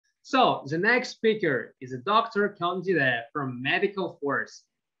So the next speaker is Dr. Kyunji from Medical Force.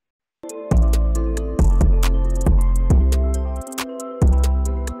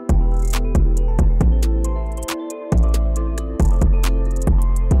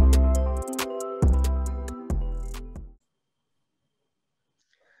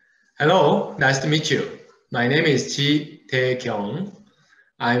 Hello, nice to meet you. My name is Ji Tae-kyung.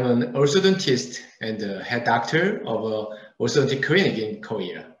 I'm an orthodontist and head doctor of an orthodontic clinic in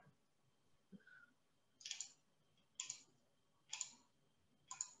Korea.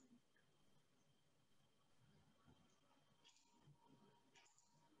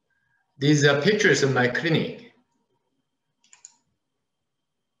 These are pictures of my clinic.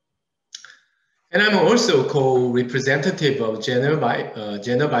 And I'm also co-representative of Gender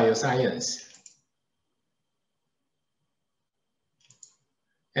Bioscience.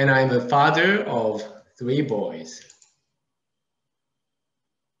 And I'm a father of 3 boys.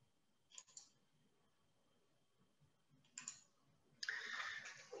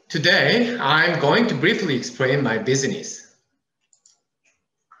 Today, I'm going to briefly explain my business.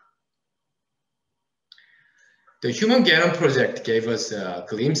 The Human Genome Project gave us a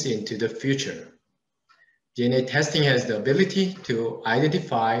glimpse into the future. DNA testing has the ability to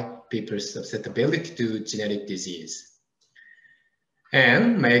identify people's susceptibility to genetic disease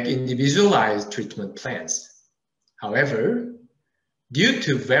and make individualized treatment plans. However, due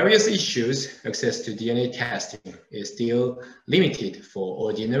to various issues, access to DNA testing is still limited for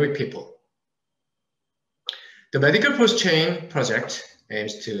ordinary people. The Medical Force Chain project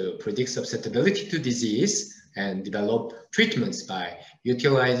aims to predict susceptibility to disease and develop treatments by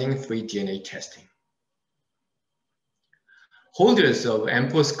utilizing free DNA testing. Holders of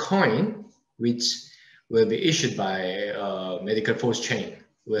MPOS coin, which will be issued by Medical Force Chain,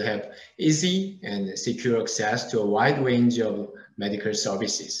 will have easy and secure access to a wide range of medical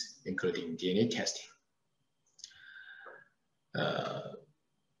services, including DNA testing.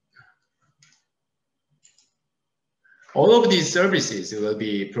 All of these services will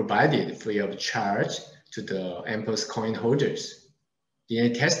be provided free of charge to the MPOS coin holders.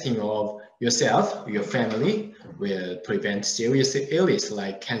 DNA testing of yourself, your family, will prevent serious illness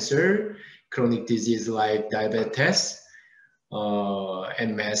like cancer, chronic disease like diabetes,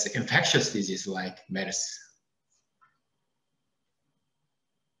 and mass infectious disease like MERS.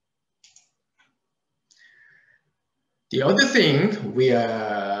 The other thing we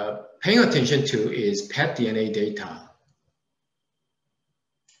are paying attention to is pet DNA data.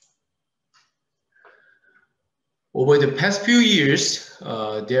 Over the past few years,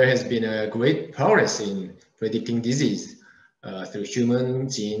 there has been a great progress in predicting disease through human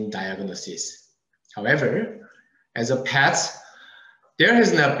gene diagnosis. However, as a pet, there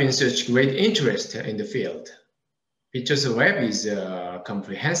has not been such great interest in the field. Pictures Web is a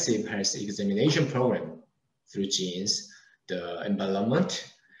comprehensive health examination program through genes, the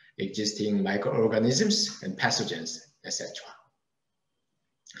environment, existing microorganisms and pathogens, etc.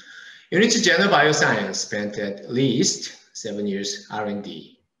 In which Gender Bioscience spent at least 7 years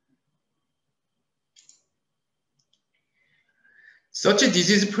R&D. Such a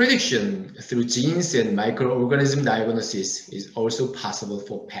disease prediction through genes and microorganism diagnosis is also possible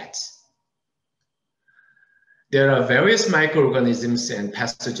for pets. There are various microorganisms and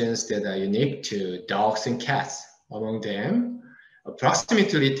pathogens that are unique to dogs and cats. Among them,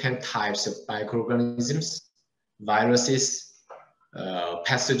 approximately 10 types of microorganisms, viruses,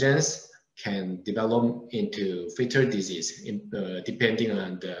 pathogens can develop into fetal disease depending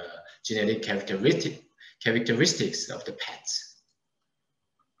on the genetic characteristics of the pets.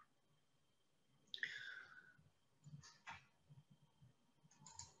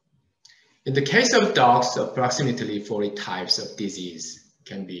 In the case of dogs, approximately 40 types of disease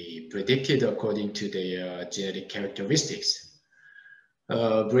can be predicted according to their genetic characteristics.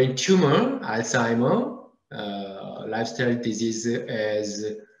 Brain tumor, Alzheimer, lifestyle disease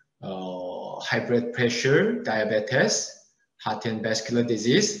as high blood pressure, diabetes, heart and vascular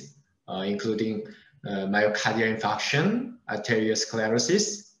disease, including myocardial infarction,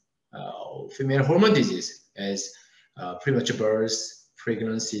 arteriosclerosis, female hormone disease as premature birth,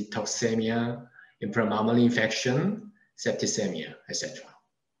 pregnancy, toxemia, inframammary infection, septicemia, etc.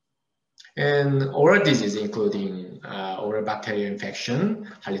 And oral disease, including oral bacterial infection,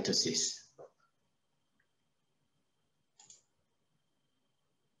 halitosis.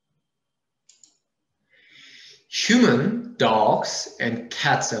 Human, dogs, and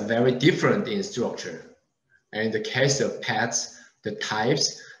cats are very different in structure. And in the case of pets, the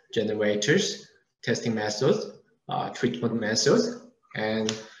types, generators, testing methods, treatment methods, and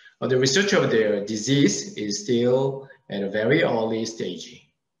the research of their disease is still at a very early stage.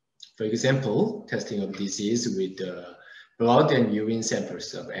 For example, testing of disease with blood and urine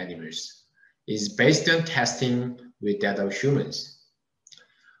samples of animals is based on testing with data of humans.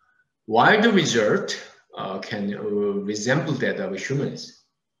 While the result can resemble that of humans,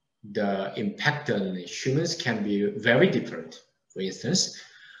 the impact on humans can be very different. For instance,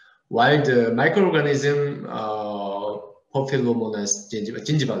 while the microorganism Papillomonas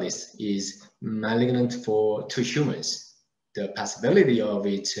gingivalis is malignant to humans, the possibility of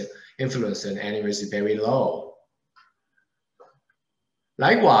its influence on animals is very low.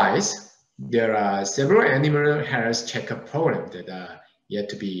 Likewise, there are several animal health checkup programs that are yet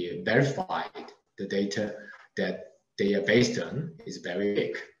to be verified. The data that they are based on is very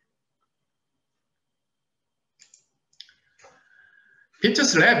big.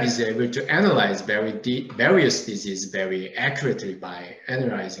 Peter's lab is able to analyze various diseases very accurately by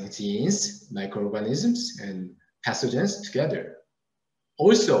analyzing genes, microorganisms, and pathogens together.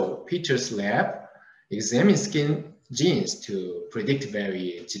 Also, Peter's lab examines skin genes to predict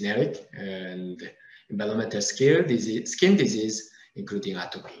very genetic and environmental skin disease, including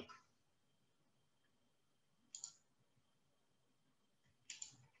atopy.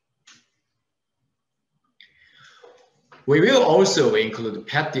 We will also include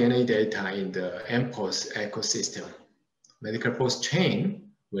pet DNA data in the MPOS ecosystem. Medical Post chain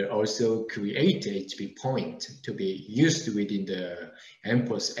will also create HP point to be used within the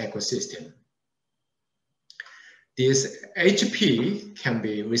MPOS ecosystem. This HP can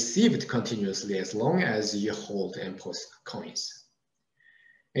be received continuously as long as you hold MPOS coins.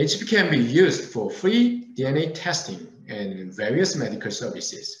 HP can be used for free DNA testing and various medical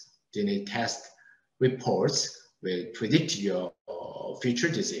services. DNA test reports will predict your future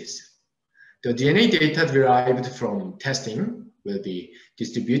disease. The DNA data derived from testing will be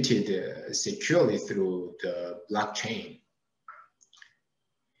distributed securely through the blockchain.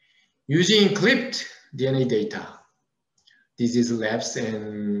 Using encrypted DNA data, disease labs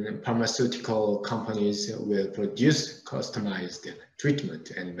and pharmaceutical companies will produce customized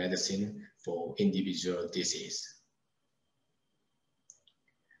treatment and medicine for individual disease.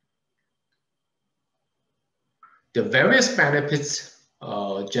 The various benefits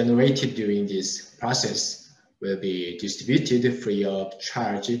generated during this process will be distributed free of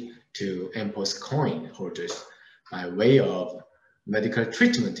charge to MPOS coin holders by way of medical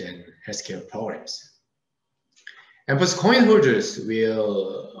treatment and healthcare programs. MPOS coin holders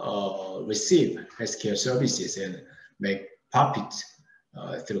will receive healthcare services and make profit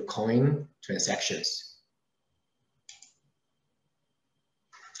through coin transactions.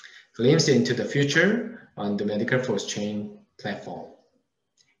 Glimpse into the future on the Medical Post chain platform.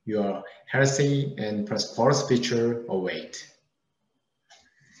 Your healthy and prosperous future await.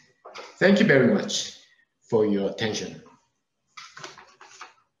 Thank you very much for your attention.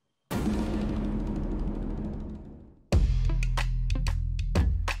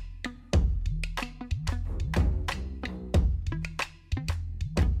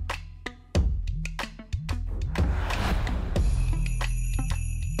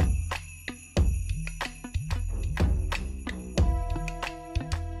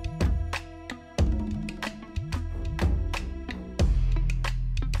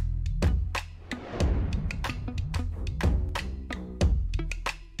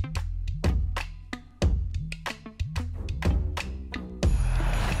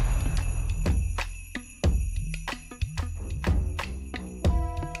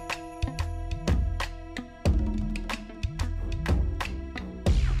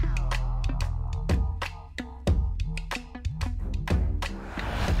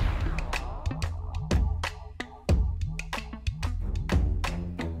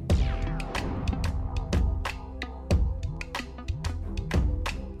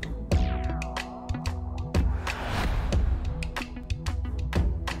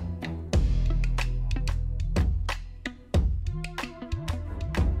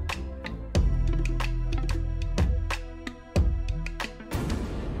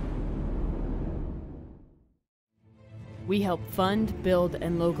 We help fund, build,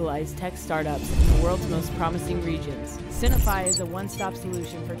 and localize tech startups in the world's most promising regions. Synopsis is a one-stop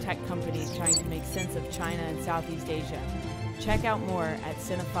solution for tech companies trying to make sense of China and Southeast Asia. Check out more at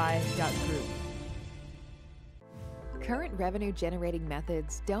synopsis.group. Current revenue-generating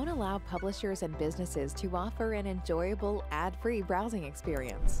methods don't allow publishers and businesses to offer an enjoyable, ad-free browsing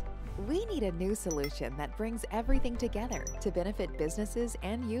experience. We need a new solution that brings everything together to benefit businesses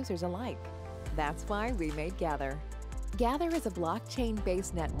and users alike. That's why we made Gather. Gather is a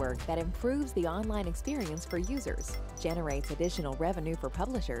blockchain-based network that improves the online experience for users, generates additional revenue for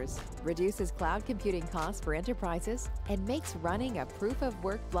publishers, reduces cloud computing costs for enterprises, and makes running a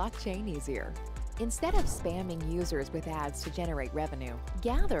proof-of-work blockchain easier. Instead of spamming users with ads to generate revenue,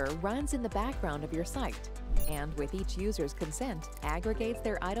 Gather runs in the background of your site, and with each user's consent, aggregates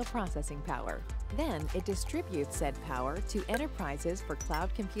their idle processing power. Then it distributes said power to enterprises for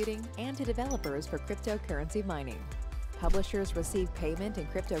cloud computing and to developers for cryptocurrency mining. Publishers receive payment in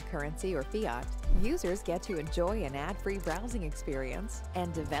cryptocurrency or fiat, users get to enjoy an ad-free browsing experience,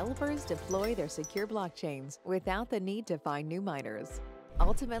 and developers deploy their secure blockchains without the need to find new miners.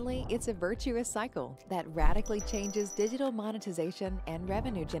 Ultimately, it's a virtuous cycle that radically changes digital monetization and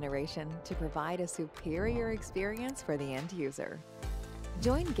revenue generation to provide a superior experience for the end user.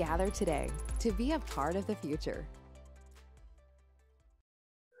 Join Gather today to be a part of the future.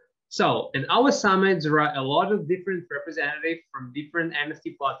 So, in our summit, there are a lot of different representatives from different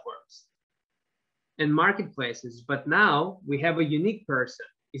NFT platforms and marketplaces, but now we have a unique person.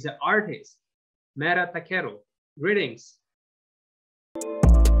 He's an artist, Mera Takeru. Greetings.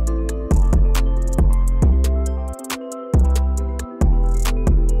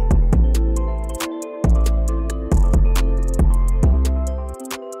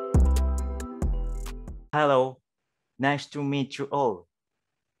 Hello, nice to meet you all.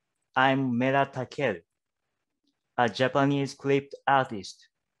 I'm Mera Takeru, a Japanese crypto artist.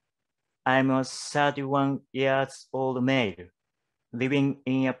 I'm a 31 years old male living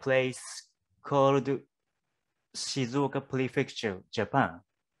in a place called Shizuoka Prefecture, Japan.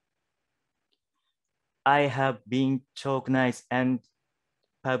 I have been tokenized and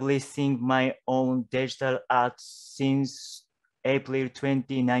publishing my own digital art since April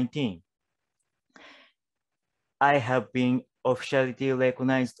 2019. I have been officially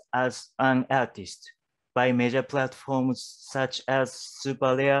recognized as an artist by major platforms such as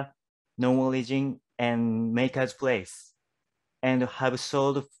Super Rare, No Origin, and Maker's Place, and have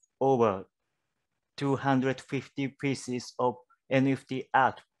sold over 250 pieces of NFT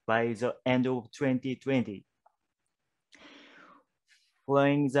art by the end of 2020.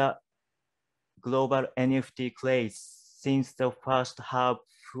 Following the global NFT craze since the first half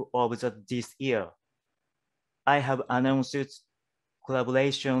of this year, I have announced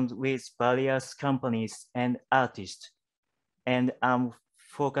collaborations with various companies and artists, and I'm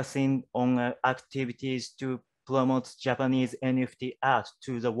focusing on activities to promote Japanese NFT art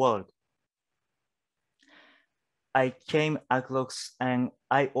to the world. I came across an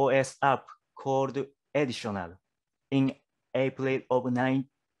iOS app called Additional in April of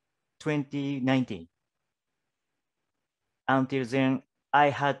 2019. Until then, I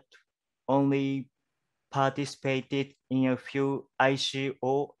had only participated in a few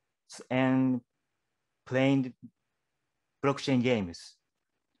ICOs and played blockchain games,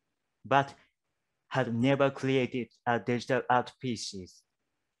 but had never created a digital art pieces.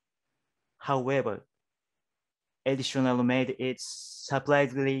 However, Additional made it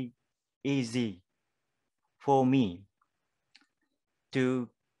surprisingly easy for me to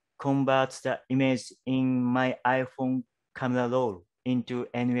convert the image in my iPhone camera roll into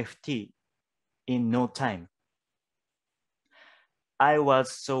NFT in no time. I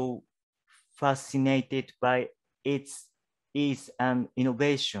was so fascinated by its ease and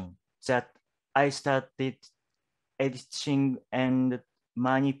innovation that I started editing and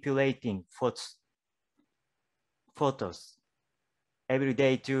manipulating photos every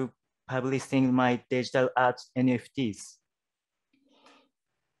day to publishing my digital art NFTs.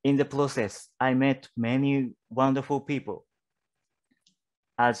 In the process, I met many wonderful people.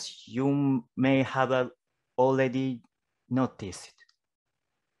 As you may have already noticed,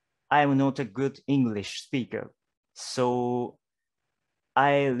 I am not a good English speaker, so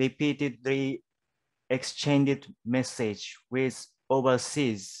I repeatedly exchanged messages with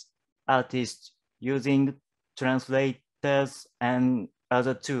overseas artists using translators and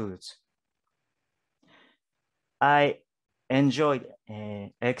other tools. I enjoyed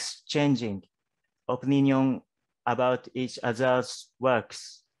exchanging opinion about each other's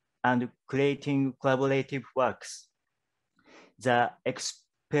works and creating collaborative works. The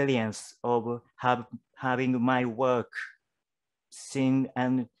experience of having my work seen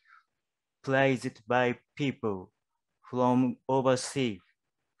and praised by people from overseas,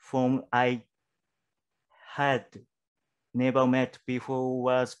 whom I had never met before,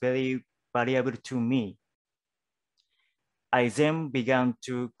 was very valuable to me. I then began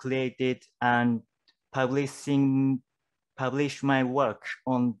to create it and publish my work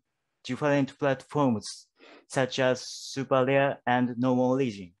on different platforms such as Super Rare and No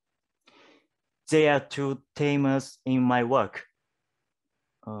Origin. There are two themes in my work,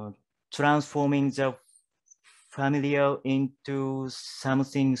 transforming the familiar into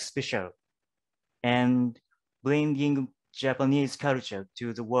something special and bringing Japanese culture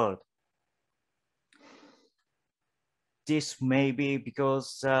to the world. This may be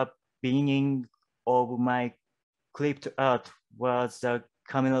because the beginning of my crypto art was the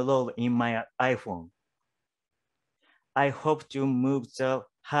camera roll in my iPhone. I hope to move the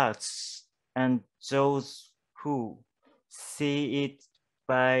hearts and those who see it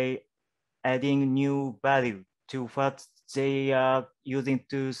by adding new value to what they are using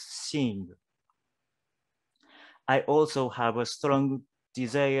to sing. I also have a strong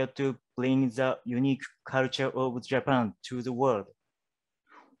desire to bring the unique culture of Japan to the world.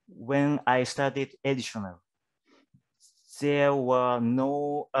 When I started Additional, there were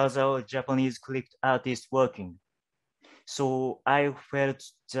no other Japanese crypto artists working. So I felt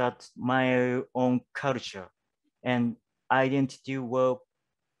that my own culture and identity were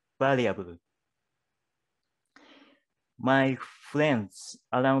valuable. My friends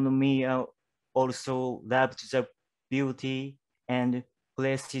around me also loved the beauty and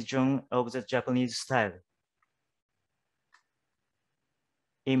precision of the Japanese style.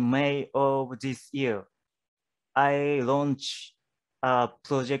 In May of this year, I launched a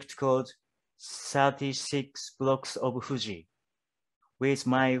project called 36 Blocks of Fuji with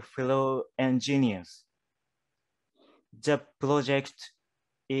my fellow engineers. The project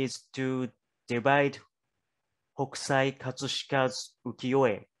is to divide Hokusai Katsushika's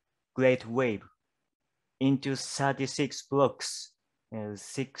ukiyo-e, Great Wave, into 36 blocks,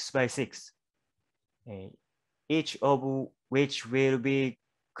 6 by 6, each of which will be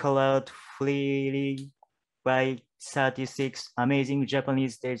colored freely by 36 amazing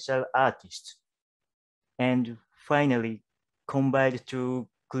Japanese digital artists, and finally combined to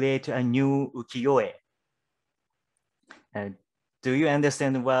create a new ukiyo-e. Do you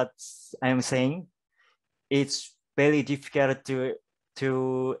understand what I'm saying? It's very difficult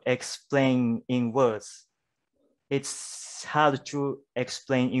to explain in words. It's hard to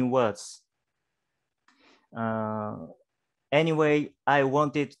explain in words. Anyway, I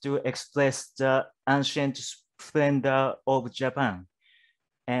wanted to express the ancient splendor of Japan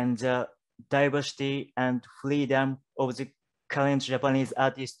and the diversity and freedom of the current Japanese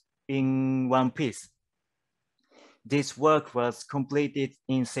artists in one piece. This work was completed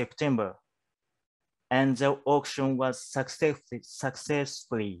in September, and the auction was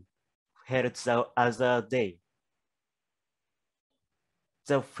successfully held the other day.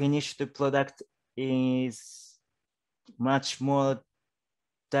 The finished product is much more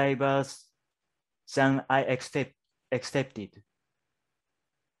diverse than I expected.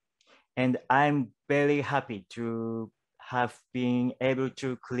 And I'm very happy to have been able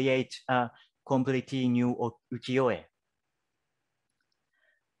to create a completely new ukiyo-e.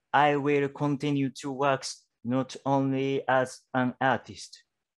 I will continue to work not only as an artist,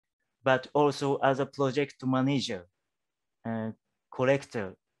 but also as a project manager,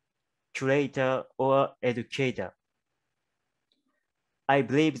 collector, curator, or educator. I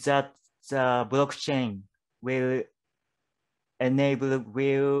believe that the blockchain will enable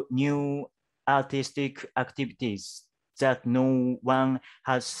new artistic activities that no one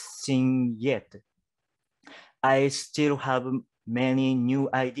has seen yet. I still have many new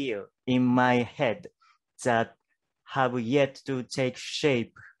ideas in my head that have yet to take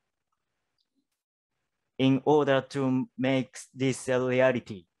shape. In order to make this a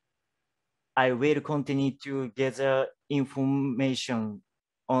reality, I will continue to gather information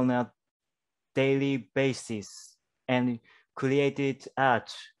on a daily basis and create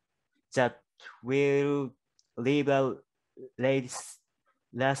art that will leave a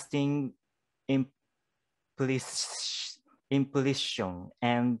lasting impression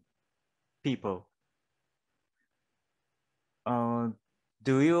and people.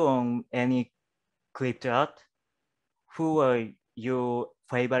 Do you own any crypto art? Who are your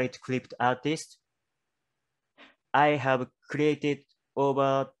favorite crypto artists? I have created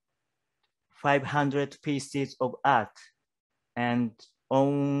over 500 pieces of art and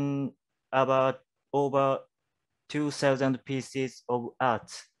own about over 2,000 pieces of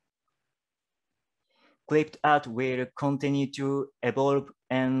art. Crypto art will continue to evolve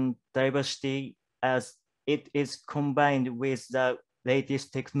and diversity as it is combined with the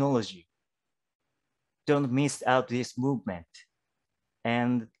latest technology. Don't miss out this movement.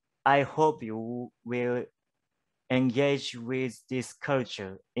 And I hope you will engage with this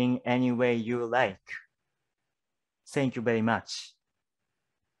culture in any way you like. Thank you very much.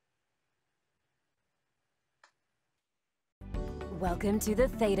 Welcome to the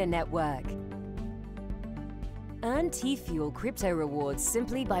Theta Network. Earn T-Fuel crypto rewards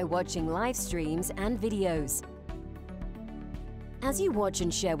simply by watching live streams and videos. As you watch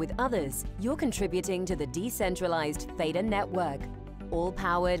and share with others, you're contributing to the decentralized Theta network, all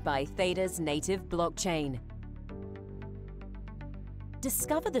powered by Theta's native blockchain.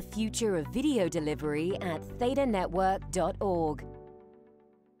 Discover the future of video delivery at thetanetwork.org.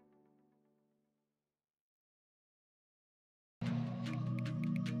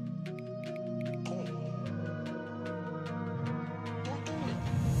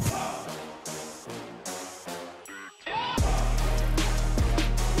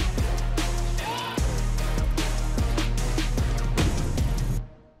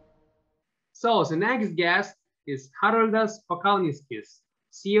 So the next guest is Haroldas Pakalniskis,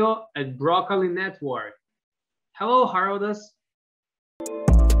 CEO at Broccoli Network. Hello, Haroldas.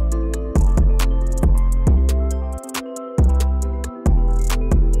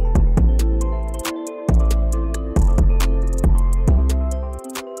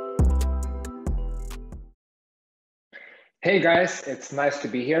 Hey guys, it's nice to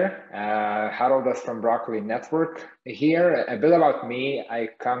be here. Haroldas from Broccoli Network here. A bit about me. I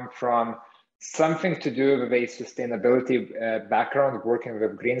come from something to do with a sustainability background, working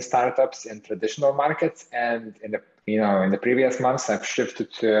with green startups in traditional markets, and in the previous months I've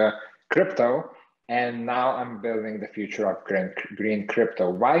shifted to crypto, and now I'm building the future of green crypto.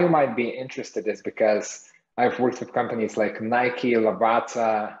 Why you might be interested is because I've worked with companies like Nike,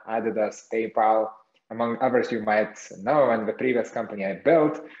 Lavazza, Adidas, PayPal, among others you might know, and the previous company I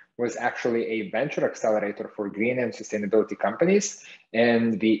built was actually a venture accelerator for green and sustainability companies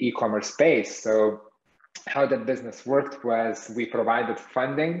in the e-commerce space. So how that business worked was we provided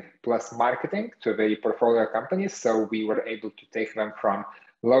funding plus marketing to the portfolio companies. So we were able to take them from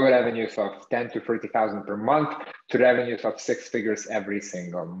low revenues of 10 to 30,000 per month to revenues of 6 figures every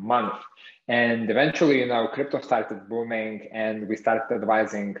single month. And eventually, crypto started booming, and we started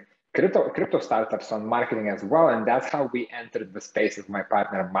advising crypto startups on marketing as well. And that's how we entered the space with my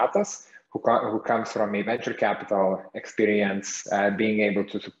partner, Matas, who comes from a venture capital experience, being able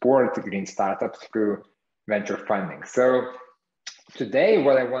to support green startups through venture funding. So today,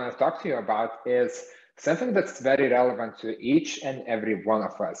 what I want to talk to you about is something that's very relevant to each and every one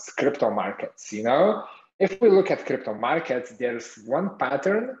of us, crypto markets. If we look at crypto markets, there's one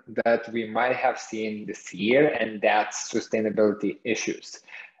pattern that we might have seen this year, and that's sustainability issues.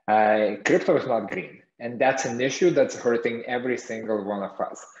 Crypto is not green, and that's an issue that's hurting every single one of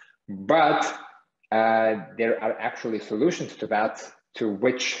us. But there are actually solutions to that, to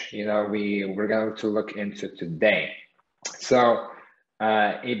which we're going to look into today. So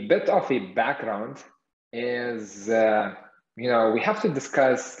a bit of a background is we have to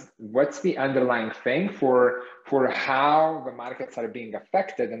discuss what's the underlying thing for how the markets are being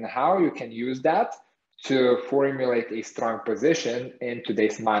affected and how you can use that to formulate a strong position in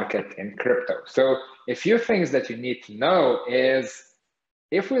today's market in crypto. So a few things that you need to know is,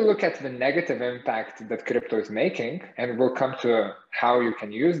 if we look at the negative impact that crypto is making, and we'll come to how you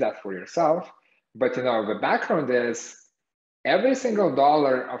can use that for yourself, but the background is every single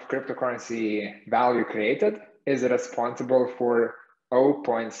dollar of cryptocurrency value created is responsible for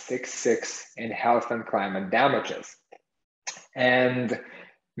 0.66 in health and climate damages. And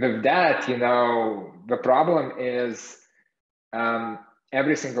with that, the problem is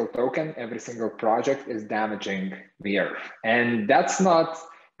every single token, every single project is damaging the earth. And that's not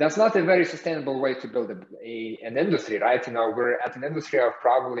a very sustainable way to build an industry, right? We're at an industry of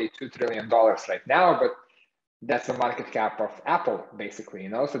probably $2 trillion right now, but that's the market cap of Apple, basically,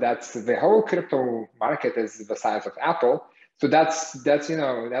 So that's the whole crypto market is the size of Apple. So that's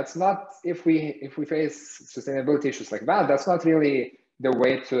not, if we face sustainability issues like that, that's not really the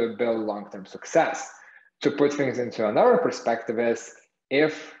way to build long-term success. To put things into another perspective is,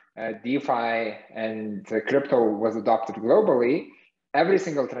 if DeFi and crypto was adopted globally, every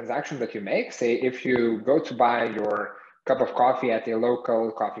single transaction that you make, say if you go to buy your cup of coffee at a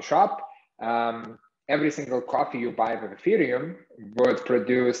local coffee shop, every single coffee you buy with Ethereum would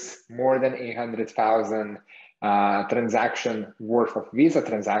produce more than 100,000 transaction worth of Visa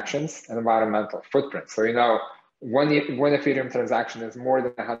transactions and environmental footprint. So, one Ethereum transaction is more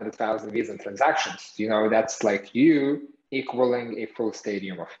than 100,000 Visa transactions. That's like you equaling a full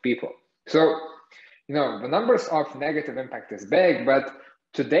stadium of people. So, the numbers of negative impact is big, but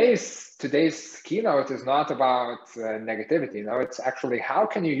today's keynote is not about negativity. It's actually how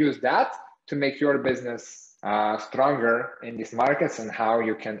can you use that to make your business stronger in these markets, and how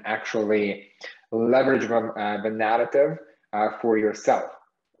you can actually leverage the narrative for yourself.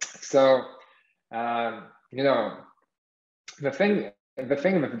 So, the thing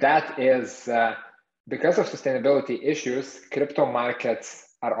with that is because of sustainability issues, crypto markets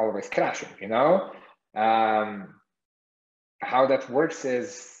are always crashing, you know? How that works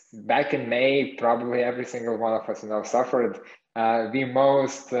is, back in May, probably every single one of us, you know, suffered the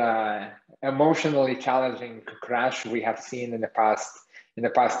most emotionally challenging crash we have seen in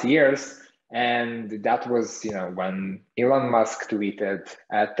the past years. And that was, you know, when Elon Musk tweeted,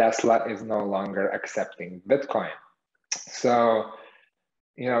 Tesla is no longer accepting Bitcoin. So,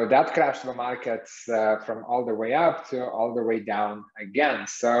 you know, that crashed the markets from all the way up to all the way down again.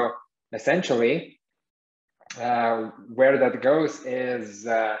 So essentially, where that goes is,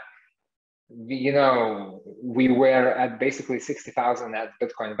 you know, we were at basically 60,000 at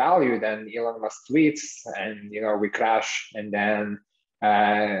Bitcoin value, then Elon Musk tweets, and, you know, we crash, and then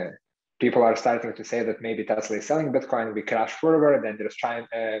people are starting to say that maybe Tesla is selling Bitcoin. We crash further. Then there's China.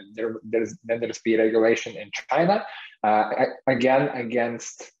 There's deregulation in China, again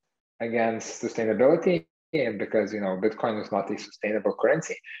against sustainability, because, you know, Bitcoin is not a sustainable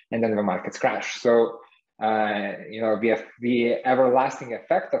currency, and then the markets crash. So you know, the everlasting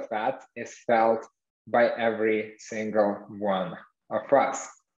effect of that is felt by every single one of us,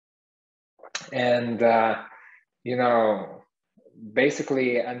 and you know,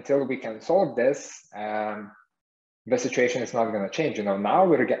 basically, until we can solve this, the situation is not going to change. You know, now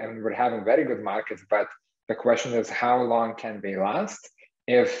we're having very good markets, but the question is, how long can they last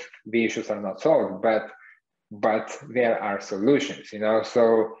if the issues are not solved? But there are solutions, you know.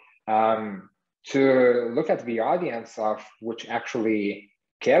 So to look at the audience of which actually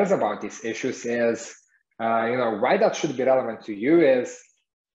cares about these issues is, you know, why that should be relevant to you is,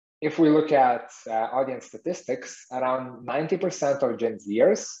 if we look at audience statistics, around 90% of Gen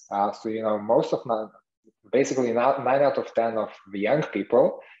Zers, so, you know, most of basically 9 out of 10 of the young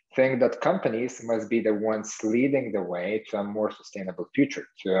people think that companies must be the ones leading the way to a more sustainable future,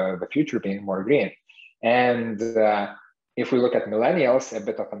 to the future being more green. And if we look at millennials, a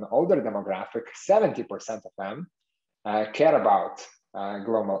bit of an older demographic, 70% of them care about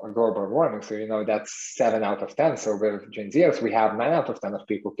global warming. So, you know, that's 7 out of 10. So with Gen Zers, we have 9 out of 10 of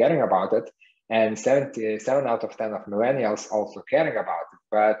people caring about it, and 7 out of 10 of millennials also caring about it.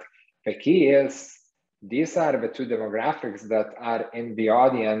 But the key is, these are the two demographics that are in the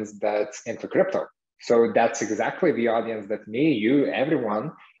audience that's into crypto. So that's exactly the audience that me, you,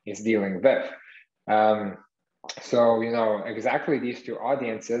 everyone is dealing with. So, you know, exactly these two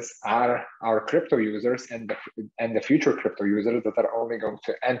audiences are our crypto users and the future crypto users that are only going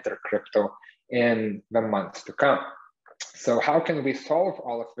to enter crypto in the months to come. So how can we solve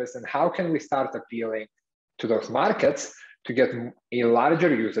all of this, and how can we start appealing to those markets to get a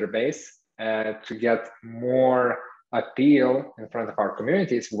larger user base, to get more appeal in front of our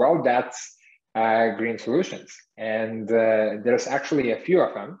communities? Well, that's green solutions. And there's actually a few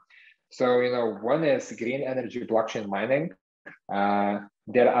of them. So, you know, one is green energy blockchain mining.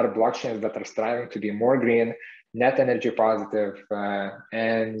 There are blockchains that are striving to be more green, net energy positive.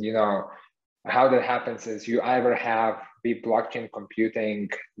 And, you know, how that happens is you either have the blockchain computing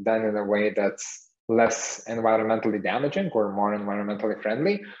done in a way that's less environmentally damaging or more environmentally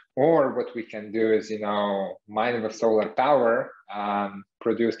friendly, or what we can do is, you know, mine with solar power,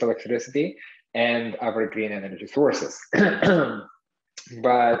 produce electricity and other green energy sources.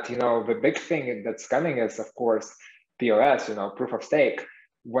 But, you know, the big thing that's coming is, of course, POS, you know, proof of stake.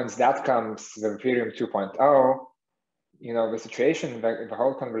 Once that comes with Ethereum 2.0, you know, the situation, the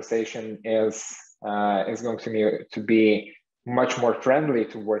whole conversation is going to be much more friendly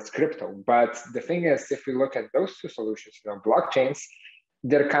towards crypto. But the thing is, if we look at those two solutions, you know, blockchains,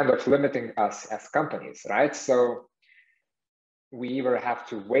 they're kind of limiting us as companies, right? So we either have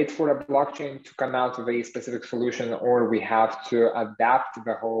to wait for a blockchain to come out with a specific solution, or we have to adapt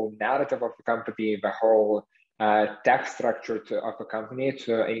the whole narrative of the company, the whole tech structure of a company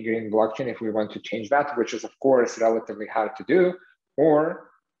to a green blockchain if we want to change that, which is, of course, relatively hard to do. Or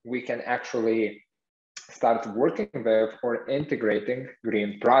we can actually start working with or integrating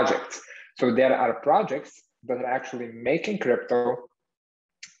green projects. So there are projects that are actually making crypto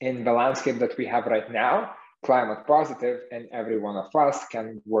in the landscape that we have right now climate positive, and every one of us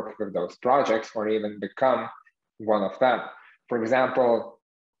can work with those projects or even become one of them. For example,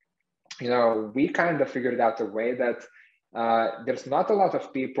 you know, we kind of figured out a way that there's not a lot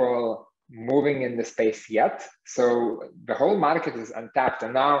of people moving in the space yet. So the whole market is untapped.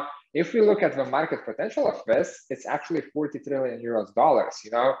 And now, if we look at the market potential of this, it's actually 40 trillion dollars. You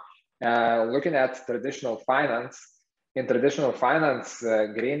know, looking at traditional finance, in traditional finance,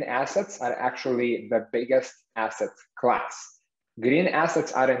 green assets are actually the biggest asset class. Green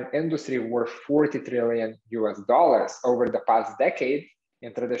assets are an industry worth 40 trillion dollars over the past decade.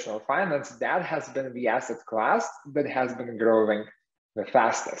 in traditional finance, that has been the asset class that has been growing the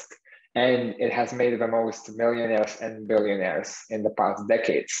fastest. And it has made the most millionaires and billionaires in the past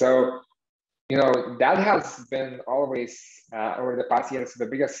decade. So, you know, that has been always, over the past years, the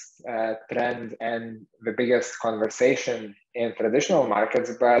biggest trend and the biggest conversation in traditional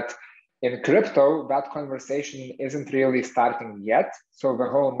markets. But in crypto, that conversation isn't really starting yet. So the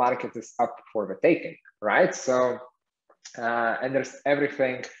whole market is up for the taking, right? So, and there's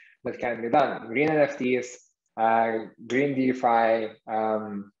everything that can be done. Green NFTs, green DeFi,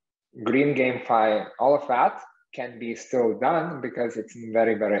 green GameFi, all of that can be still done because it's in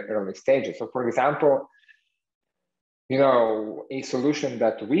very, very early stages. So for example, you know, a solution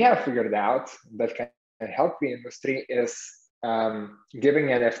that we have figured out that can help the industry is giving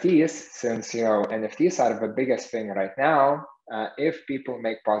NFTs, since, you know, NFTs are the biggest thing right now. If people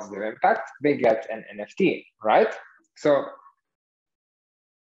make positive impact, they get an NFT, right? So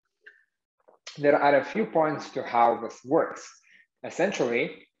there are a few points to how this works.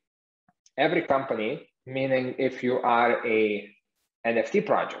 Essentially, every company, meaning if you are a NFT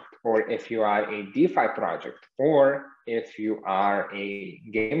project, or if you are a DeFi project, or if you are a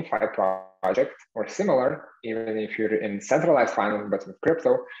GameFi project or similar, even if you're in centralized finance but with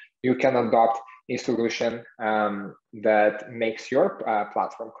crypto, you can adopt a solution that makes your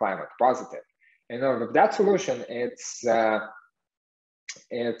platform climate positive. And with that solution, it's and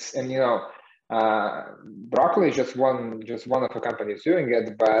you know, Broccoli is just one of the companies doing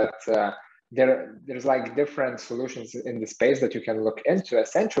it, but there's like different solutions in the space that you can look into.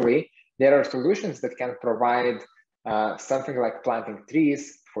 Essentially, there are solutions that can provide something like planting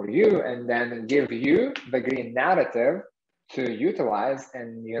trees for you, and then give you the green narrative to utilize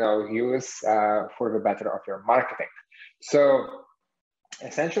and, you know, use for the better of your marketing. So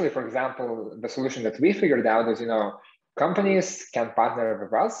essentially, for example, the solution that we figured out is, you know, companies can partner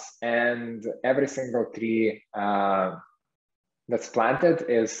with us, and every single tree that's planted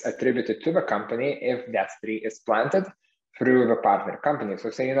is attributed to the company if that tree is planted through the partner company. So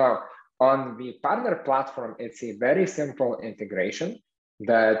say, you know, on the partner platform, it's a very simple integration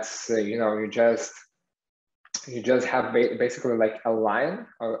that's, you know, you just have basically like a line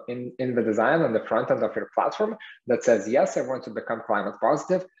in the design on the front end of your platform that says, yes, I want to become climate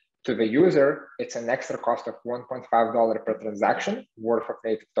positive. To the user, it's an extra cost of $1.5 per transaction worth of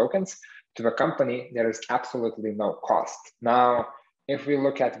native tokens. To the company, there is absolutely no cost. Now, if we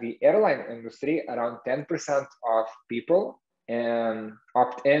look at the airline industry, around 10% of people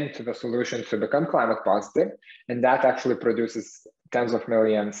opt into the solution to become climate positive, and that actually produces tens of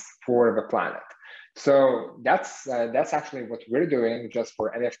millions for the planet. So that's actually what we're doing just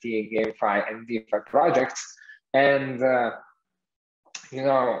for NFT, GameFi, and DeFi projects. And you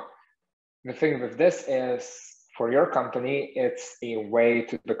know, the thing with this is, for your company, it's a way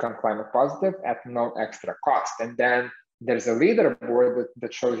to become climate positive at no extra cost. And then there's a leaderboard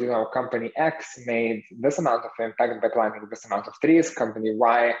that shows, you know, company X made this amount of impact by planting this amount of trees, company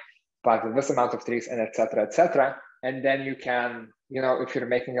Y planted this amount of trees, and et cetera, et cetera. And then you can, you know, if you're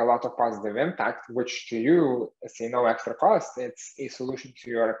making a lot of positive impact, which to you is no extra cost, it's a solution to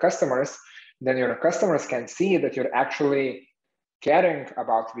your customers, then your customers can see that you're actually caring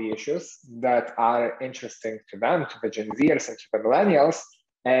about the issues that are interesting to them, to the Gen Zers and to the millennials,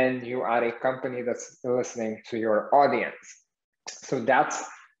 and you are a company that's listening to your audience. So that's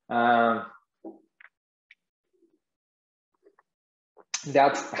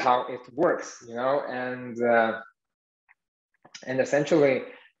how it works, you know, and essentially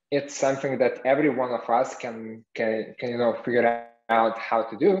it's something that every one of us can you know, figure out how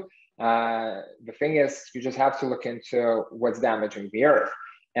to do. The thing is, you just have to look into what's damaging the earth.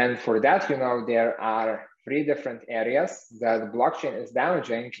 And for that, you know, there are 3 different areas that blockchain is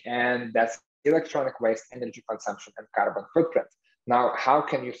damaging, and that's electronic waste, energy consumption, and carbon footprint. Now, how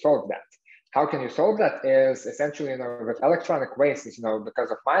can you solve that? How can you solve that is essentially, you know, with electronic waste, you know, because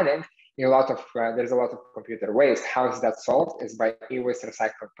of mining, there's a lot of computer waste. How is that solved? Is by e-waste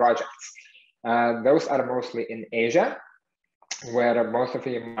recycling projects. Those are mostly in Asia, where most of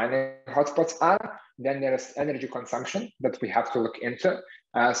the mining hotspots are. Then there's energy consumption that we have to look into.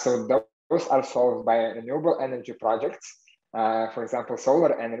 So those are solved by renewable energy projects, for example,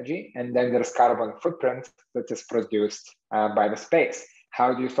 solar energy. And then there's carbon footprint that is produced by the space.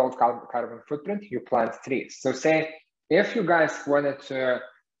 How do you solve carbon footprint? You plant trees. So say, if you guys wanted to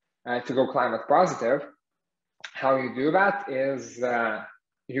go climate positive, how you do that is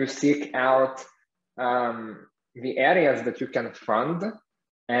you seek out the areas that you can fund,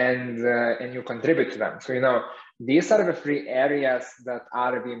 and you contribute to them. So, you know, these are the 3 areas that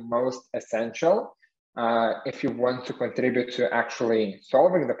are the most essential if you want to contribute to actually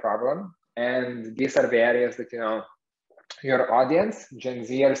solving the problem. And these are the areas that, you know, your audience, Gen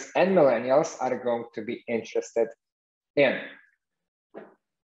Zers and millennials, are going to be interested in.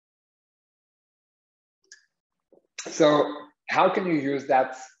 So how can you use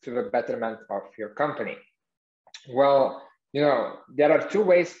that to the betterment of your company? Well, you know, there are two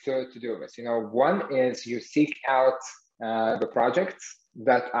ways to do this. You know, one is you seek out the projects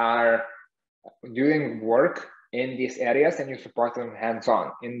that are doing work in these areas and you support them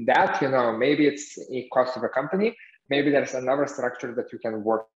hands-on. In that, you know, maybe it's a cost of a company, maybe there's another structure that you can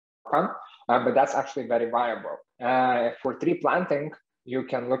work on, but that's actually very viable. For tree planting, you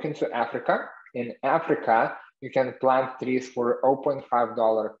can look into Africa. In Africa, you can plant trees for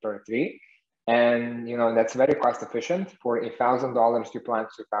 $0.5 per tree. And, you know, that's very cost efficient. For $1,000, you plant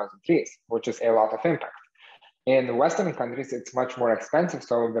 2,000 trees, which is a lot of impact. In Western countries, it's much more expensive.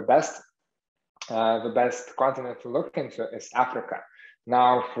 So the best continent to look into is Africa.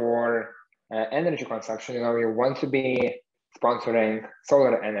 Now, for energy consumption, you know, you want to be sponsoring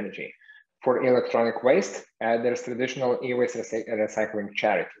solar energy. For electronic waste, there's traditional e-waste recycling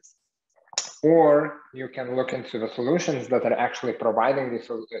charities. Or you can look into the solutions that are actually providing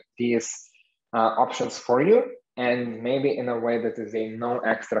these options for you, and maybe in a way that is a no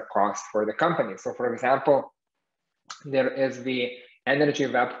extra cost for the company. So for example, there is the Energy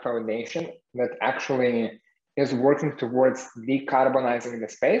Web Foundation that actually is working towards decarbonizing the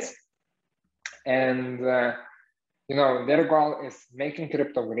space. And, you know, their goal is making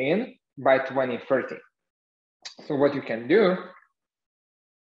crypto green by 2030. So what you can do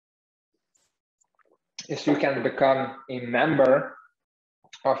is you can become a member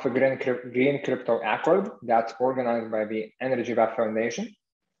of a Green Crypto Accord that's organized by the Energy Web Foundation.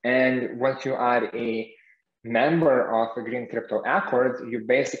 And once you are a member of a Green Crypto Accord, you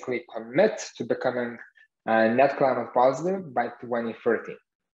basically commit to becoming net climate positive by 2030.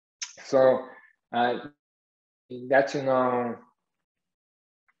 So that's, you know,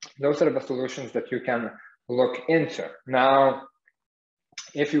 those are the solutions that you can look into. Now,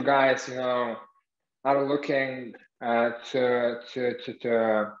 if you guys, you know, are looking to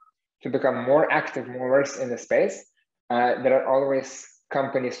become more active movers in the space, there are always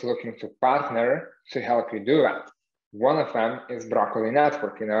companies looking to partner to help you do that. One of them is Broccoli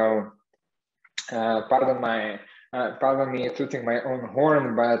Network. You know, pardon me tooting my own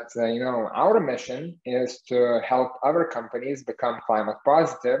horn, but you know, our mission is to help other companies become climate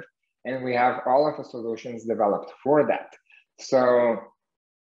positive, and we have all of the solutions developed for that. So,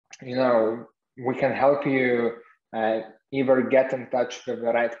 you know, we can help you either get in touch with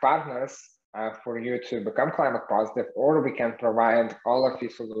the right partners for you to become climate positive, or we can provide all of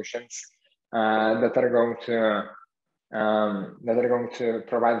these solutions that are going to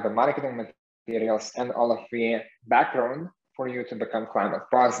provide the marketing materials and all of the background for you to become climate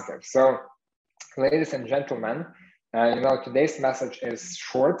positive. So, ladies and gentlemen, you know, today's message is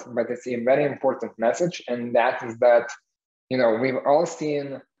short, but it's a very important message, and that is that, you know, we've all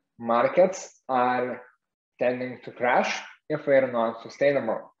seen markets are tending to crash if they're not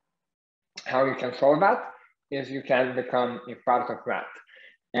sustainable. How you can solve that is you can become a part of that.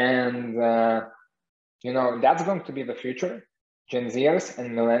 And, you know, that's going to be the future. Gen Zers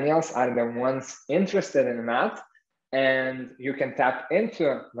and millennials are the ones interested in that. And you can tap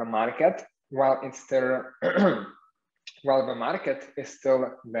into the market while it's still, while the market is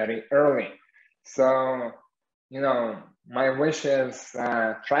still very early. So, you know, my wish is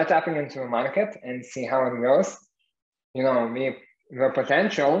try tapping into the market and see how it goes. You know, the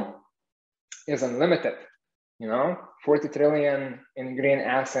potential is unlimited. You know, 40 trillion in green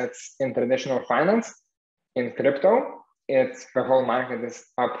assets in traditional finance. In crypto, it's the whole market is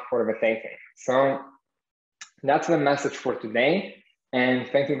up for the taking. So that's the message for today. And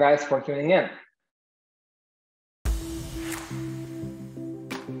thank you guys for tuning in.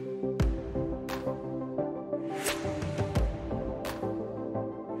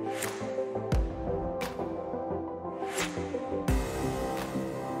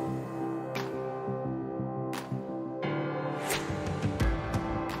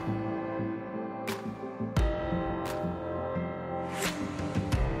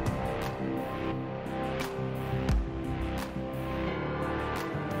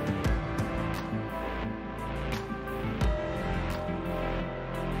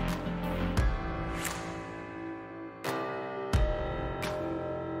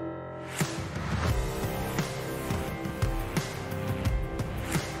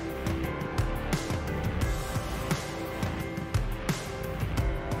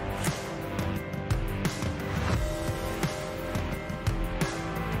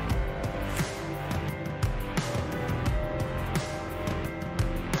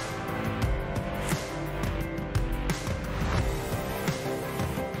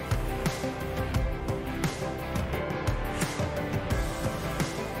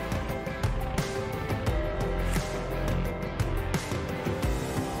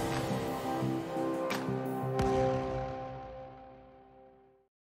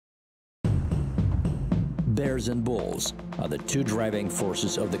 Bears and bulls are the two driving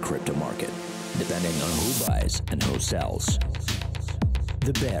forces of the crypto market, depending on who buys and who sells.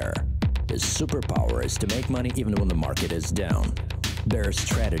 The bear, his superpower is to make money even when the market is down. Bear's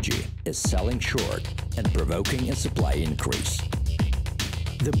strategy is selling short and provoking a supply increase.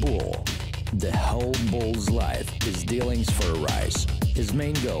 The bull, the whole bull's life is dealings for a rise. His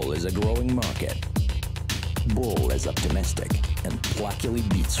main goal is a growing market. Bull is optimistic and pluckily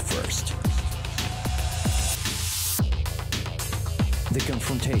beats first. The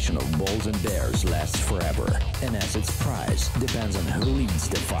confrontation of bulls and bears lasts forever, and as its price depends on who leads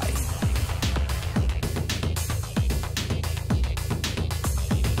the fight.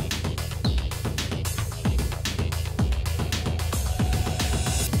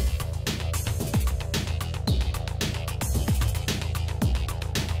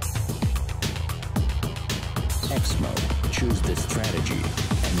 Choose this strategy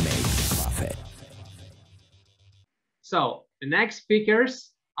and make profit. So the next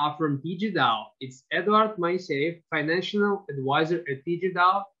speakers are from DigiDAO. It's Eduard Moiseev, financial advisor at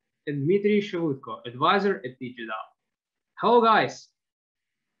DigiDAO, and Dmitry Shelutko, advisor at DigiDAO. Hello, guys.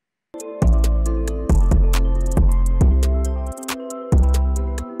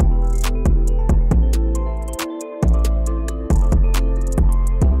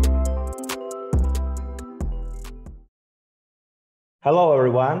 Hello,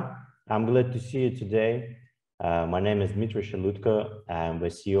 everyone. I'm glad to see you today. My name is Dmitry Shelutko. I'm the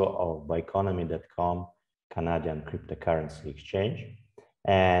CEO of Buyconomy.com, Canadian cryptocurrency exchange.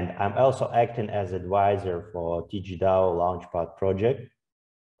 And I'm also acting as advisor for DigiDAO Launchpad project.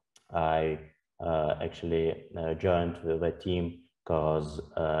 I actually joined the team because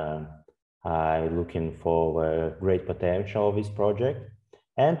I'm looking for the great potential of this project.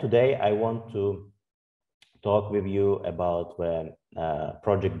 And today I want to talk with you about the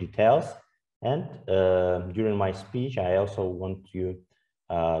project details, and during my speech I also want you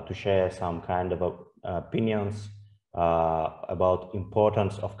to share some kind of opinions about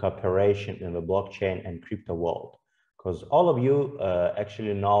importance of cooperation in the blockchain and crypto world, because all of you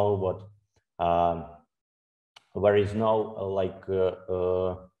actually know what there is no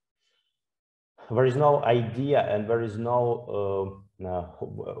there is no idea and there is no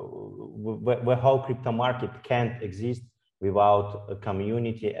how crypto market can't exist without a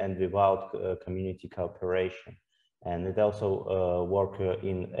community and without community cooperation. And it also works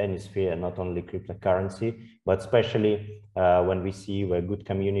in any sphere, not only cryptocurrency, but especially when we see the good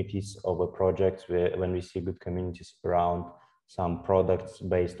communities of a project, when we see good communities around some products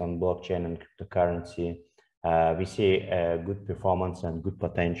based on blockchain and cryptocurrency, we see good performance and good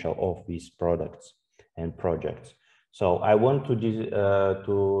potential of these products and projects. So I want to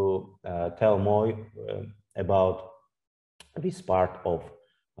tell more about this part of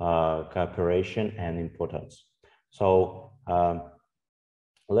cooperation and importance. So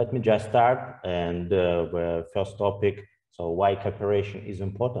let me just start, and the first topic, so why cooperation is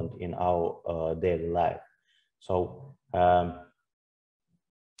important in our daily life. So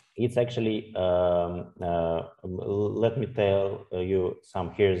it's actually, let me tell you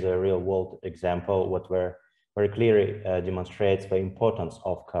some, here's a real world example what very clearly demonstrates the importance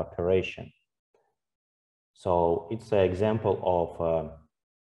of cooperation. So it's an example of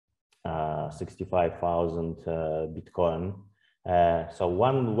 65,000 Bitcoin. So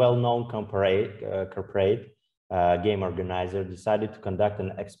one well-known corporate game organizer decided to conduct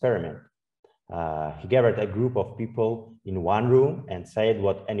an experiment. He gathered a group of people in one room and said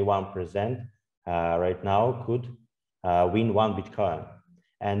what anyone present right now could win 1 Bitcoin.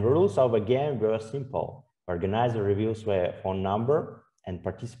 And the rules of the game were simple. Organizer reveals their phone number, and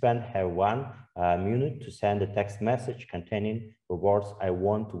participants have 1 minute to send a text message containing the words "I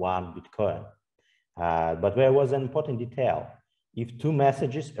want 1 Bitcoin." But there was an important detail. If 2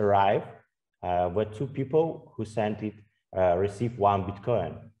 messages arrive, the 2 people who sent it receive 1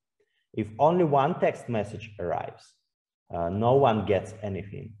 Bitcoin. If only 1 text message arrives, no one gets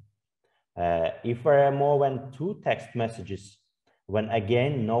anything. If there are more than 2 text messages, then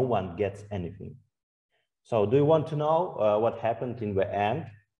again, no one gets anything. So do you want to know what happened in the end?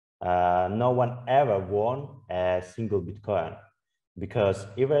 No one ever won a single Bitcoin, because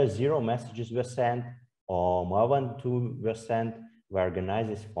either 0 messages were sent or more than 2 were sent, the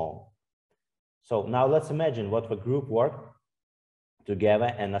organizer's phone. So now let's imagine what the group worked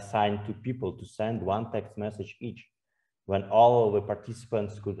together and assigned 2 people to send 1 text message each, when all of the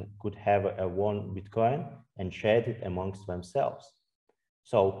participants could have a 1 Bitcoin and share it amongst themselves.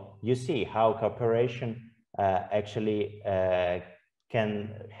 So you see how cooperation actually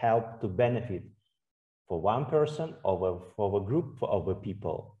can help to benefit for one person or for a group of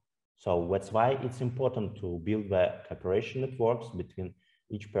people. So that's why it's important to build the cooperation networks between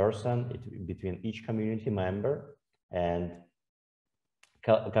each person, between each community member, and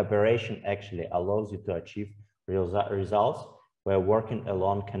cooperation actually allows you to achieve results where working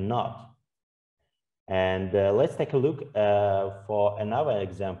alone cannot. And let's take a look for another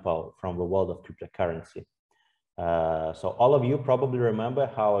example from the world of cryptocurrency. So all of you probably remember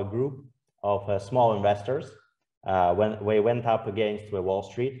how a group of small investors, when they went up against the Wall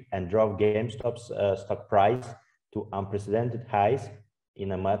Street and drove GameStop's stock price to unprecedented highs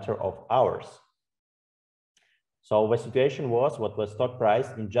in a matter of hours. So the situation was what the stock price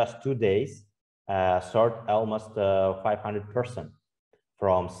in just 2 days soared almost 500%,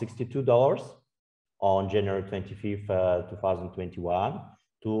 from $62 on January 25th, 2021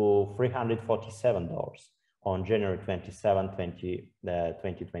 to $347 on January 27,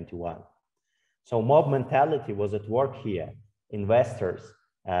 2021. So mob mentality was at work here. Investors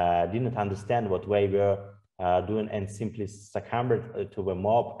didn't understand what they were doing and simply succumbed to the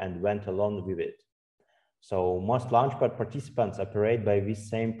mob and went along with it. So most Launchpad participants operate by this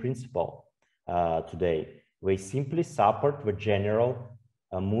same principle today. They simply support the general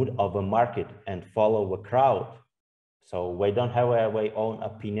mood of the market and follow the crowd. So they don't have their own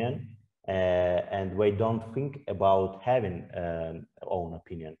opinion and they don't think about having own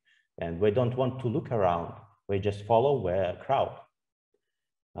opinion, and they don't want to look around. They just follow the crowd.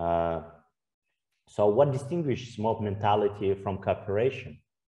 So what distinguishes mob mentality from cooperation?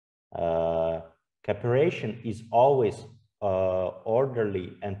 Cooperation is always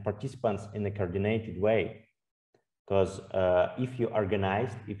orderly and participants in a coordinated way. Because if you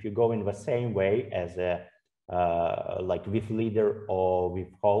organize, if you go in the same way as a like with leader or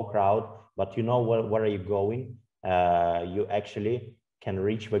with whole crowd, but you know where are you going, you actually can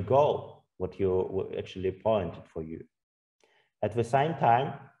reach the goal, what you actually pointed for you. At the same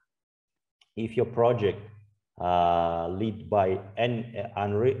time, if your project led by an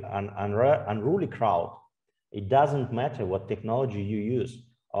unruly crowd, it doesn't matter what technology you use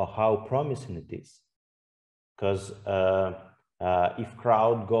or how promising it is. Because if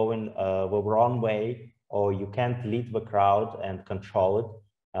crowd going the wrong way, or you can't lead the crowd and control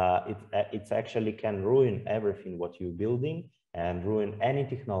it, it actually can ruin everything what you're building and ruin any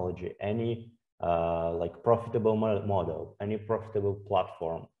technology, any like profitable model, any profitable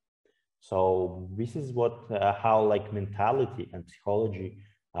platform. So this is what how like mentality and psychology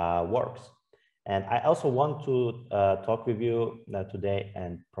works. And I also want to talk with you today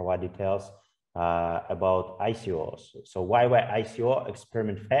and provide details about ICOs. So why the ICO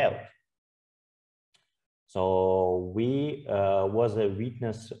experiment failed? So we was a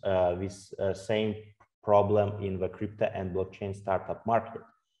witness this same problem in the crypto and blockchain startup market,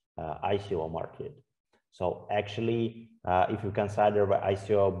 ICO market. So actually, if you consider the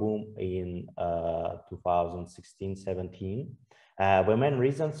ICO boom in 2016-17, the main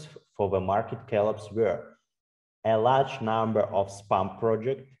reasons for the market collapse were a large number of scam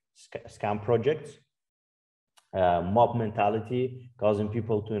projects, mob mentality, causing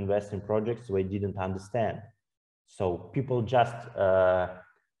people to invest in projects they didn't understand. So people just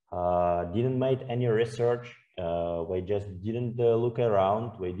didn't make any research, they just didn't look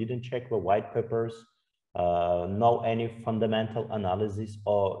around, they didn't check the white papers, know any fundamental analysis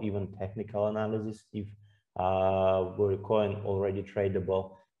or even technical analysis if the coin already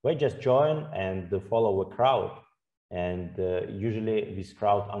tradable. They just join and follow a crowd, and usually this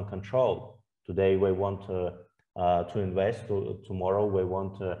crowd uncontrolled. Today we want to invest, tomorrow we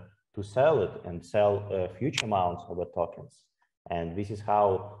want to sell it and sell huge amounts of the tokens. And this is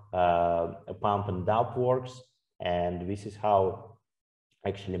how a pump and dump works, and this is how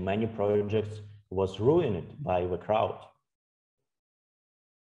actually many projects was ruined by the crowd.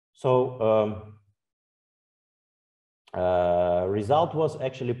 So result was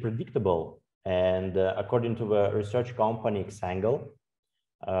actually predictable, and according to the research company Xangle,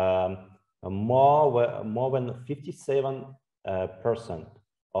 more than 57%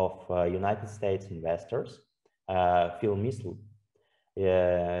 of United States investors feel misled,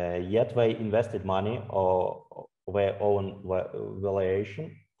 yet they invested money or their own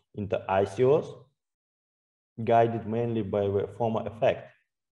valuation into ICOs, guided mainly by the FOMO effect.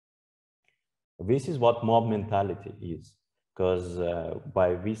 This is what mob mentality is, because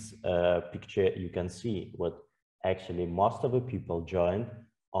by this picture you can see what actually most of the people joined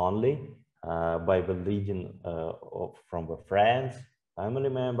only by the leading from the friends, family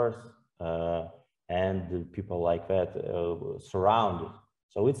members, and people like that surrounded.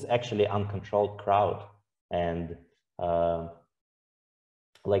 So it's actually uncontrolled crowd, and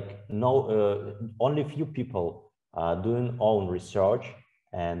like only few people doing own research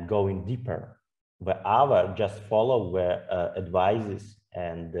and going deeper. The other just follow the advices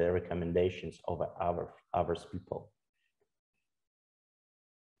and the recommendations of others people.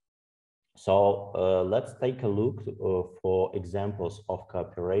 So let's take a look for examples of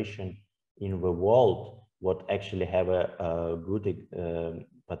cooperation in the world, what actually have a good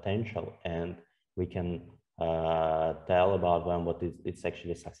potential, and we can tell about them what it's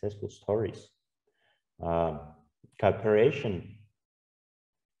actually successful stories. Cooperation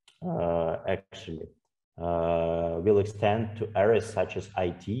actually will extend to areas such as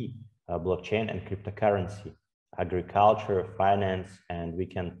IT, blockchain and cryptocurrency, agriculture, finance, and we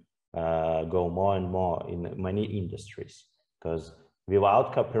can go more and more in many industries, because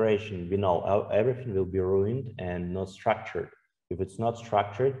without cooperation, we know everything will be ruined and not structured. If it's not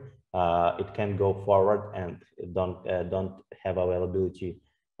structured, it can go forward and don't have availability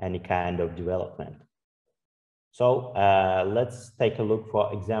any kind of development. So let's take a look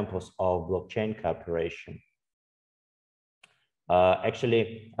for examples of blockchain cooperation.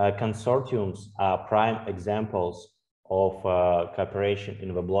 Actually, consortiums are prime examples of cooperation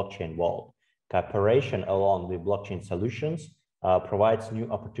in the blockchain world. Cooperation along with blockchain solutions provides new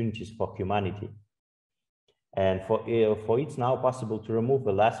opportunities for humanity. And for it's now possible to remove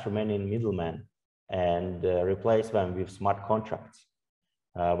the last remaining middleman and replace them with smart contracts.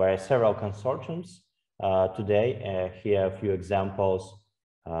 There are several consortiums today. Here are a few examples.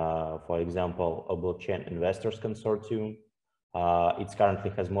 For example, a blockchain investors consortium. It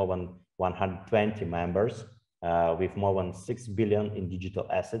currently has more than 120 members with more than 6 billion in digital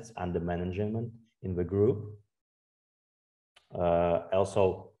assets under management in the group.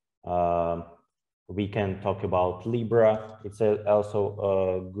 Also, we can talk about Libra. It's also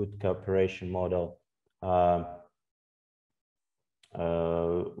a good cooperation model.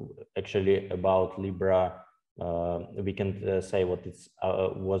 Actually, about Libra, we can say what it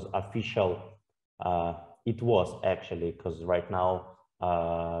was official. It was actually, because right now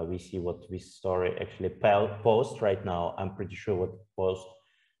we see what this story actually post right now. I'm pretty sure what post,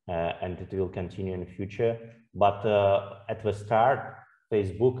 and it will continue in the future. But at the start,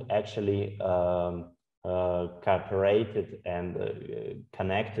 Facebook actually cooperated and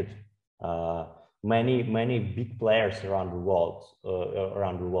connected many big players around the world.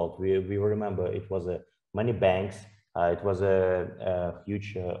 We remember it was many banks. It was a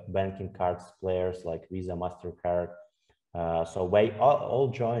huge banking cards players like Visa, MasterCard. So they all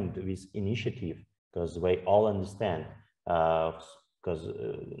joined this initiative because they all understand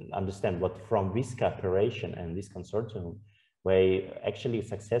what from this cooperation and this consortium, they actually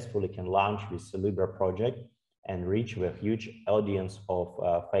successfully can launch this Libra project and reach a huge audience of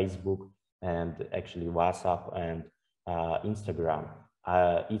Facebook and actually WhatsApp and Instagram.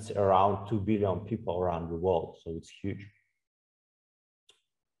 It's around 2 billion people around the world, so it's huge.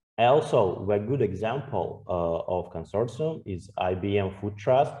 Also, a good example of consortium is IBM Food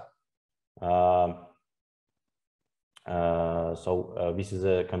Trust. This is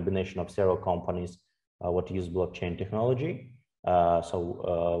a combination of several companies what use blockchain technology.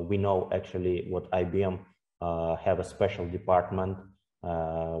 We know actually what IBM have a special department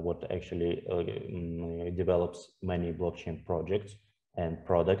what actually develops many blockchain projects and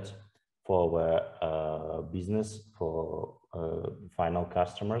products for business, for final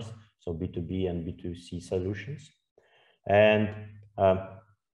customers, so B2B and B2C solutions. And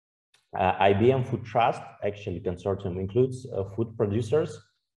IBM Food Trust actually consortium includes food producers,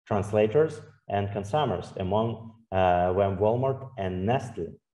 translators, and consumers, among them Walmart and Nestle.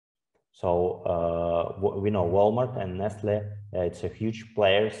 So we know Walmart and Nestle, it's a huge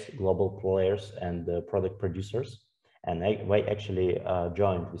players, global players and product producers, and they actually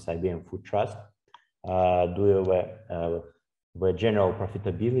joined with IBM Food Trust due to the general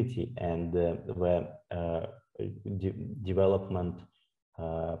profitability and the development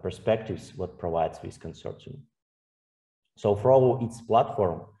perspectives what provides this consortium. So through its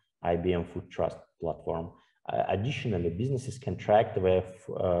platform, IBM Food Trust platform, additionally, businesses can track their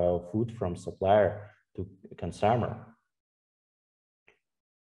food from supplier to consumer.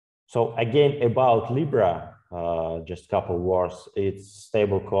 So again, about Libra, just a couple words. It's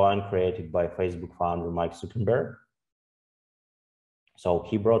stable coin created by Facebook founder Mike Zuckerberg. So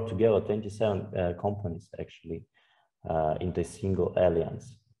he brought together 27 companies actually into a single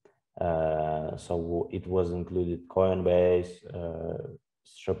alliance. So it was included Coinbase,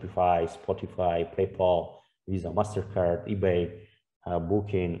 Shopify, Spotify, PayPal, Visa, MasterCard, eBay,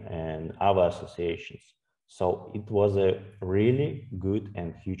 Booking, and other associations. So it was a really good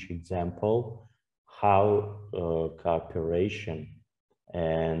and huge example how cooperation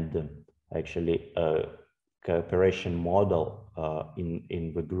and actually cooperation model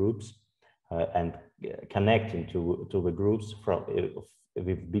in the groups and connecting to the groups from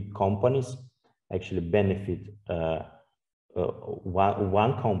with big companies actually benefit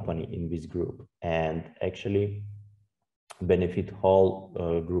one company in this group and actually benefit whole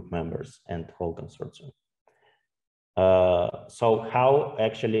group members and whole consortium. So how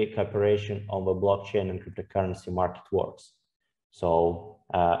actually cooperation on the blockchain and cryptocurrency market works? So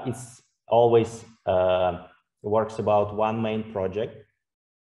it's always works about one main project.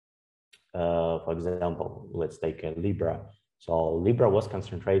 For example, let's take a Libra. So Libra was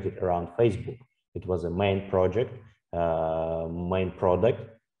concentrated around Facebook. It was a main project, main product,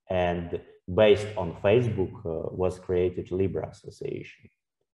 and based on Facebook was created Libra Association.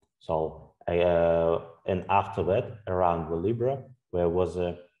 So and after that, around the Libra, there was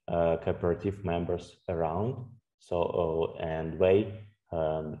a cooperative members around. So and they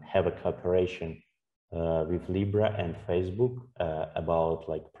have a cooperation with Libra and Facebook about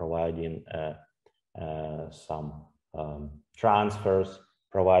like providing some transfers,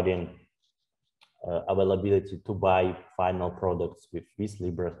 providing availability to buy final products with this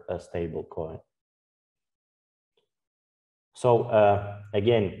Libra stable coin. So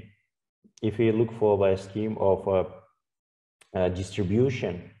again, if we look for the scheme of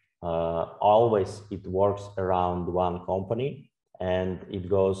distribution, always it works around one company, and it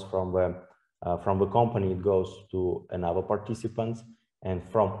goes from the company, it goes to another participants, and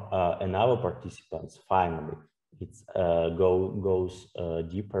from another participants, finally, it goes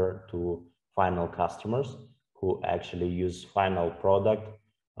deeper to final customers who actually use final product.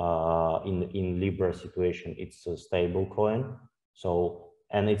 In Libra situation, it's a stable coin. So,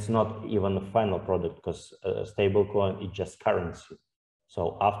 and it's not even a final product because a stable coin is just currency.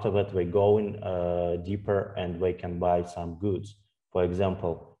 So after that, we go in deeper and we can buy some goods. For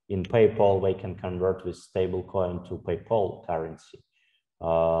example, in PayPal, they can convert this stable coin to PayPal currency.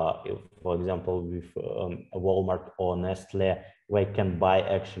 If, for example, with Walmart or Nestle, they can buy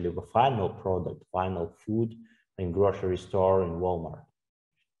actually the final product, final food in grocery store in Walmart.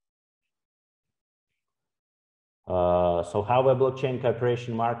 So how the blockchain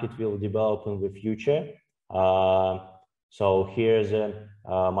cooperation market will develop in the future? So here's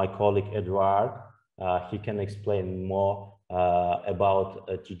my colleague Edward. He can explain more about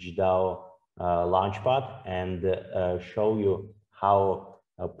TGDAO Launchpad and show you how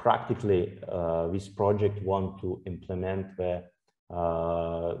practically this project want to implement the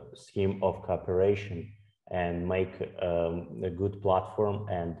scheme of cooperation and make a good platform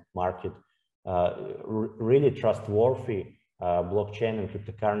and market really trustworthy blockchain and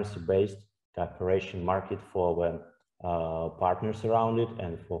cryptocurrency based cooperation market for the partners around it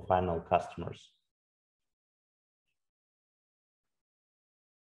and for final customers.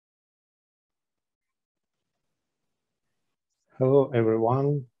 Hello,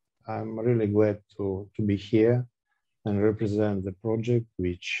 everyone. I'm really glad to be here and represent the project,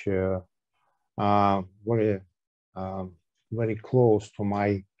 which are very close to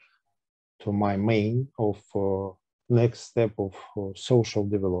my main of next step of social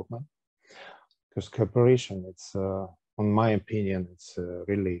development. Because cooperation, it's, on my opinion, it's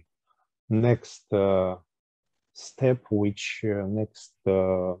really next step, which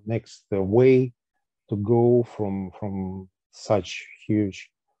next way to go from such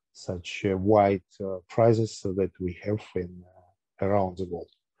huge, such wide crisis that we have in around the world.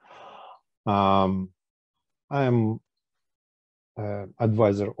 I am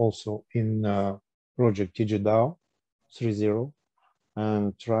advisor also in project TGDAO 3.0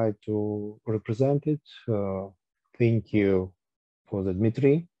 and try to represent it. Thank you for the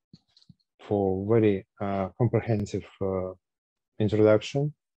Dmitry for very comprehensive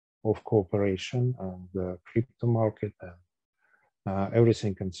introduction of cooperation and the crypto market and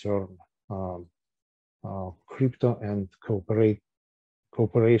everything concerned crypto and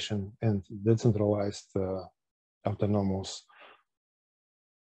cooperation and decentralized autonomous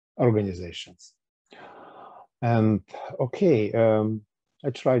organizations. And okay, I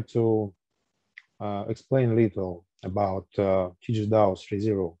try to explain a little about TGDAO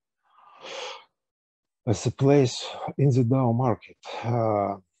 3.0 as a place in the DAO market.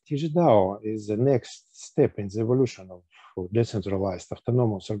 TGDAO is the next step in the evolution of decentralized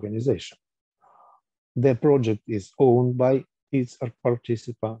autonomous organization. The project is owned by its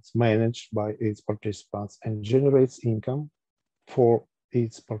participants, managed by its participants, and generates income for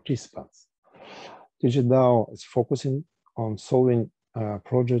its participants. TGDAO is focusing on solving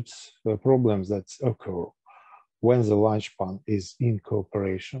problems that occur when the launchpad is in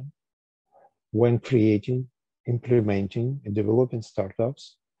cooperation, when creating, implementing, and developing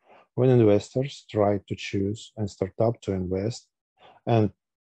startups, when investors try to choose and start up to invest and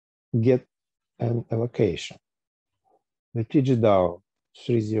get an allocation. The TGDAO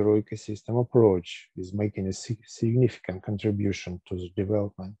 3.0 ecosystem approach is making a significant contribution to the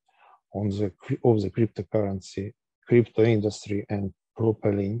development of the cryptocurrency, crypto industry, and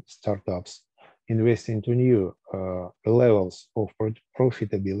propelling startups investing into new levels of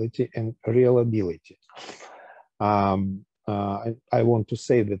profitability and reliability. I want to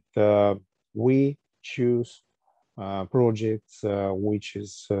say that we choose projects which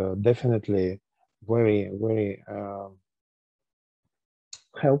is definitely very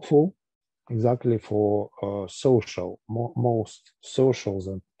helpful exactly for most social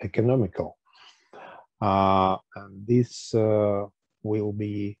and economical. And this will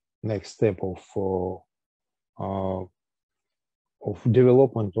be next step of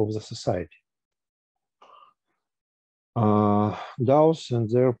development of the society. DAOs and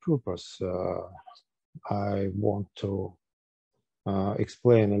their purpose. I want to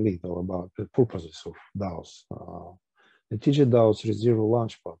explain a little about the purposes of DAOs. The TGDAO 3.0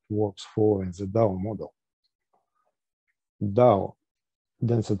 Launchpad works following the DAO model. DAO,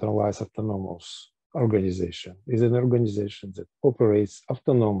 Decentralized Autonomous Organization, is an organization that operates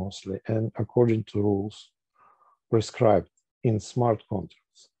autonomously and according to rules prescribed in smart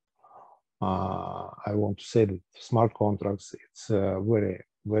contracts. I want to say that smart contracts, it's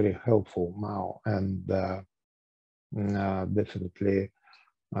very helpful now, and definitely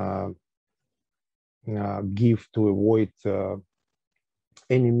give to avoid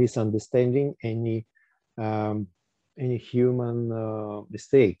any misunderstanding, any human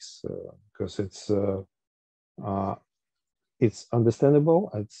mistakes, because it's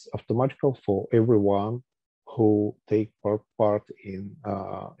understandable, it's automatical for everyone who take part in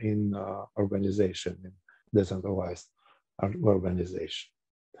organization, in decentralized organization,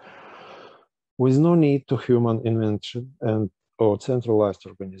 with no need to human invention or centralized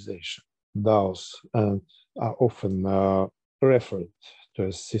organization. DAOs are often referred to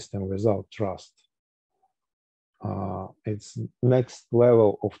a system without trust. It's next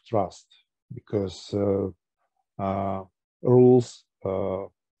level of trust because rules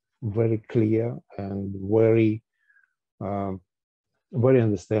very clear and very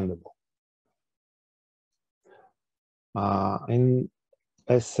understandable. And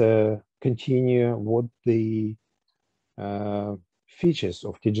as continue what the features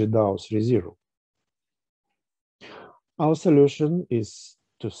of TGDAO 3.0. Our solution is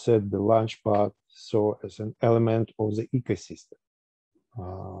to set the Launchpad so as an element of the ecosystem.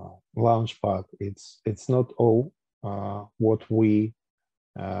 Launchpad, it's not all what we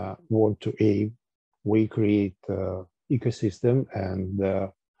want to aim. We create ecosystem, and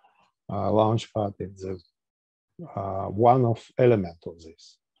Launchpad is one of element of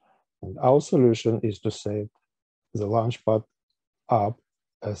this. And our solution is to set the Launchpad up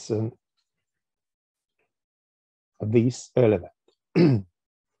as this element.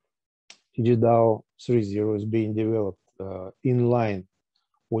 TGDAO 3.0 is being developed in line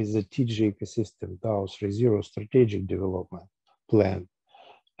with the TG ecosystem DAO 3.0 strategic development plan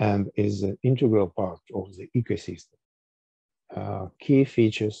and is an integral part of the ecosystem. Key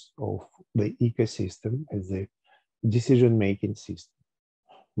features of the ecosystem is the decision-making system.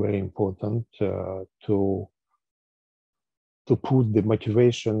 Very important to put the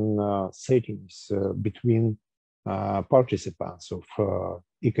motivation settings between participants of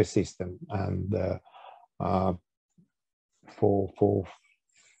ecosystem, and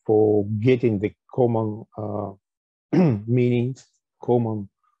for getting the common meanings, common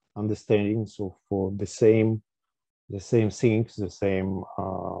understandings of the same things, the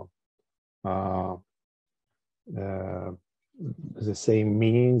same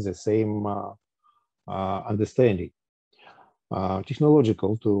meanings, the same understanding.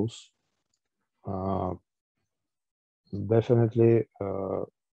 Technological tools. Definitely,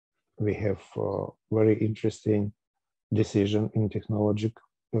 we have very interesting decision in technology,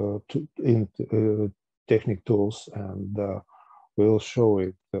 technical tools, and we'll show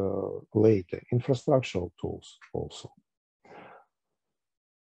it later. Infrastructural tools also.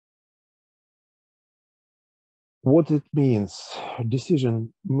 What it means,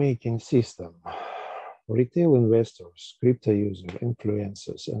 decision-making system. Retail investors, crypto users,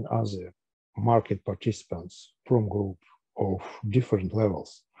 influencers, and other market participants from group of different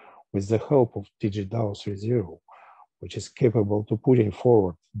levels with the help of TGDAO 3.0, which is capable to putting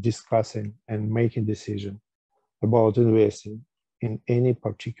forward, discussing, and making decisions about investing in any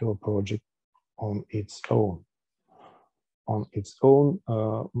particular project on its own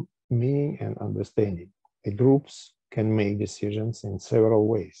meaning and understanding. The groups can make decisions in several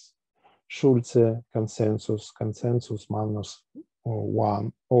ways, Schulze consensus, consensus minus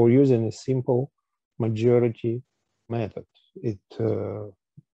one, or using a simple majority method. It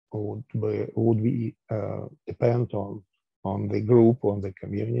would be depend on the group, on the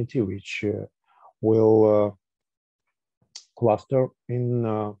community, which will cluster in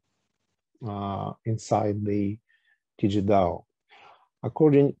inside the TGDAO.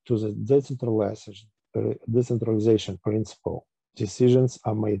 According to the decentralization principle, decisions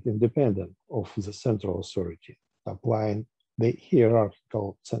are made independent of the central authority. Applying the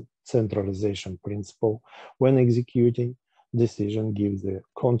hierarchical centralization principle when executing decision gives the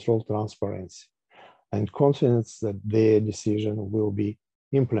control, transparency, and confidence that the decision will be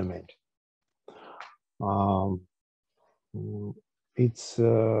implemented. It's,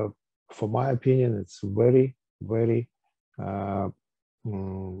 for my opinion, it's very, very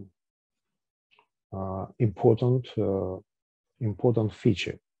important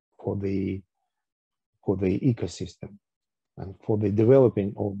feature for the ecosystem and for the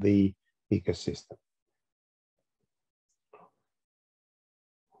developing of the ecosystem.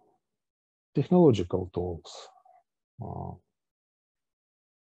 Technological tools.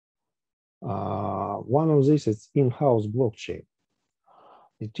 One of these is in-house blockchain.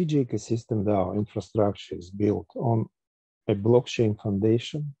 The TG ecosystem DAO infrastructure is built on a blockchain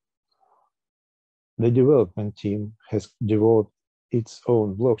foundation. The development team has developed its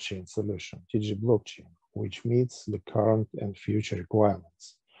own blockchain solution, TG blockchain, which meets the current and future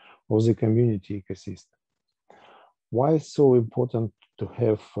requirements of the community ecosystem. Why it's so important to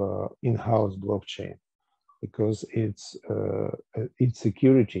have in-house blockchain? Because it's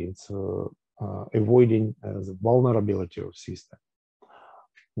security, it's avoiding the vulnerability of system,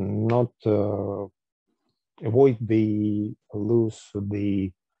 not avoid the lose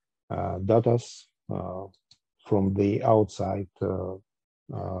the data from the outside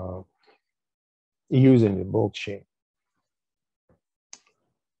using the blockchain.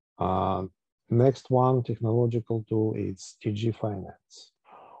 Next one technological tool is TG Finance.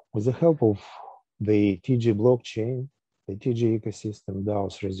 With the help of the TG blockchain, the TG ecosystem DAO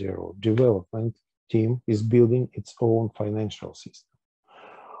 3.0 development team is building its own financial system,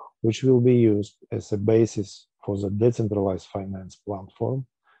 which will be used as a basis for the decentralized finance platform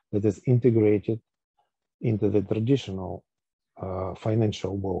that is integrated into the traditional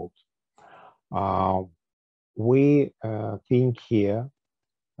financial world. We think here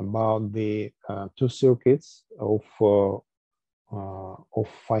about the two circuits of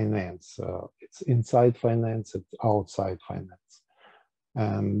finance. It's inside finance, it's outside finance.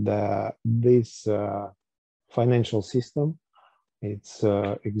 And this financial system, it's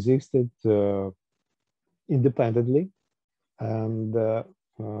existed independently and a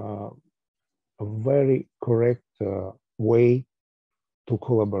very correct way to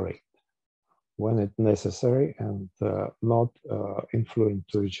collaborate when it's necessary and not influence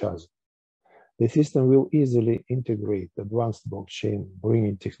to each other. The system will easily integrate advanced blockchain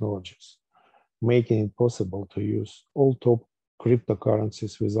bringing technologies, making it possible to use all top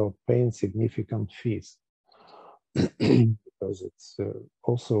cryptocurrencies without paying significant fees. Because it's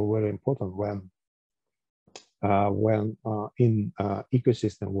also very important when in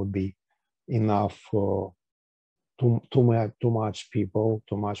ecosystem would be enough for too much people,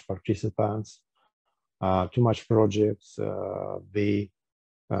 too much participants, too much projects. The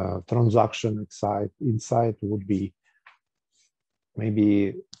transaction inside would be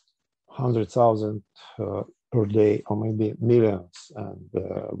maybe 100,000 per day, or maybe millions, and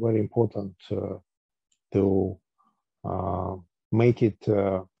very important to make it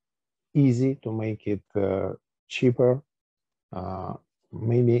easy, to make it cheaper,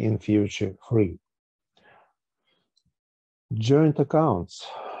 maybe in future free. Joint accounts.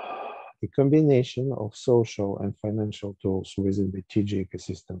 The combination of social and financial tools within the TG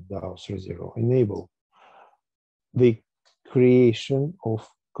ecosystem DAO 3.0 enable the creation of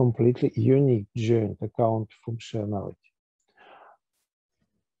completely unique joint account functionality.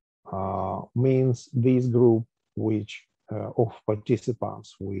 Means this group which of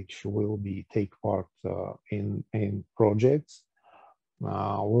participants which will be take part in projects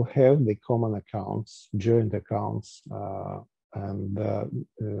will have the common accounts, joint accounts, and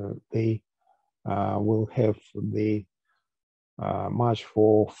they will have the much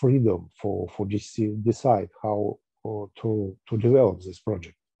for freedom for decide how to develop this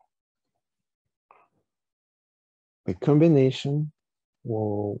project. The combination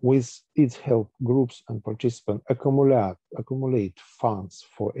with its help, groups and participants accumulate funds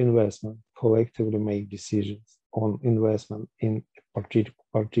for investment, collectively make decisions on investment in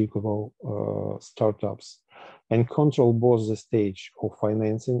particular startups, and control both the stage of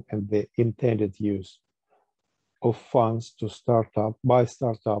financing and the intended use of funds to startup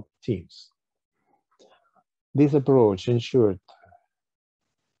teams. This approach ensured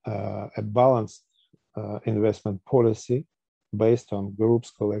a balanced investment policy based on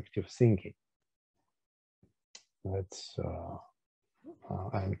group's collective thinking. That's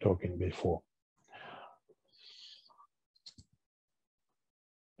I'm talking before.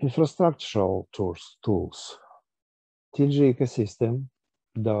 Infrastructural tools. TG ecosystem,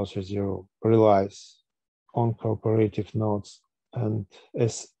 DAO 3.0, relies on cooperative nodes and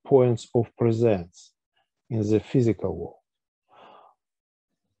as points of presence in the physical world.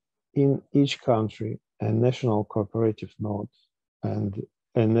 In each country, a national cooperative node and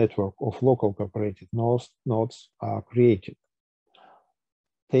a network of local cooperative nodes are created.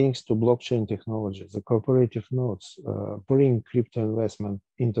 Thanks to blockchain technology, the cooperative nodes bring crypto investment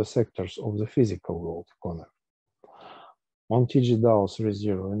into sectors of the physical world economy. On TGDAO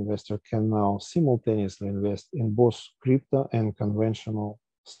 3.0, investor can now simultaneously invest in both crypto and conventional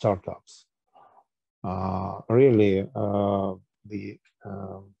startups. Really, the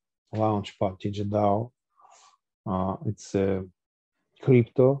Launchpad TGDAO, it's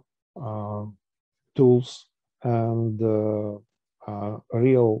crypto tools and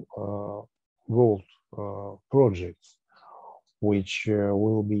real world projects which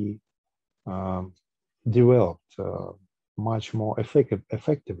will be developed much more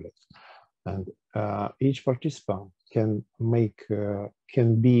effectively, and each participant can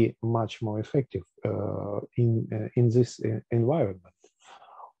be much more effective in this environment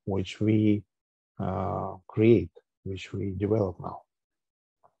which we create, which we develop now.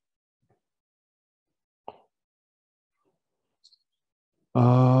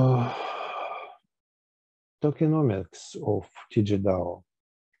 Tokenomics of TGDAO.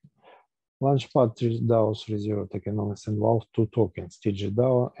 Launchpad DAO 3.0 tokenomics involve two tokens,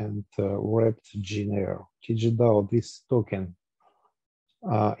 TGDAO and wrapped GNR. TGDAO, this token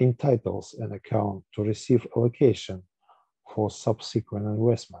entitles an account to receive allocation for subsequent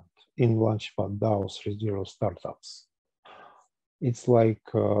investment in Launchpad DAO 3.0 startups. It's like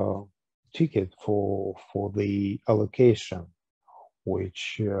a ticket for the allocation,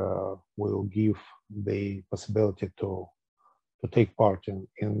 which will give the possibility to take part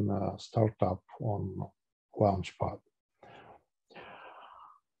in a startup on Launchpad.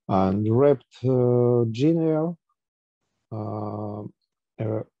 And wrapped GNR,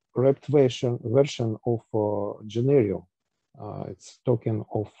 wrapped version of Generium. It's token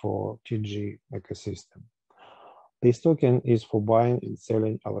of TG ecosystem. This token is for buying and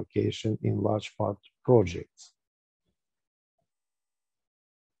selling allocation in Launchpad projects.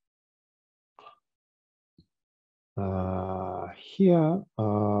 Here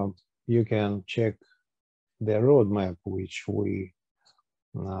you can check the roadmap which we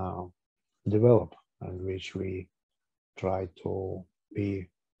develop and which we try to be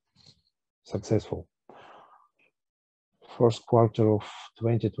successful. First quarter of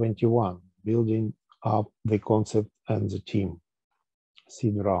 2021, building up the concept and the team,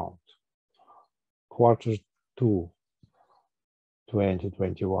 seed round. Quarter 2,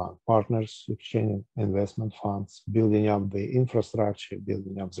 2021, partners, exchanging investment funds, building up the infrastructure,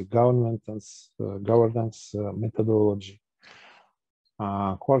 building up the governance methodology.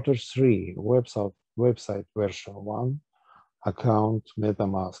 Quarter 3, website version 1, account,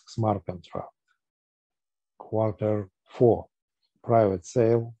 MetaMask, smart contract. Quarter 4, private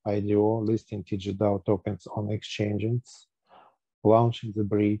sale, IDO, listing TGDAO tokens on exchanges, launching the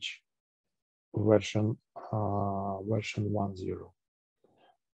bridge, version 1.0.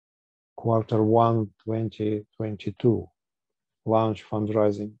 Quarter 1, 2022, launch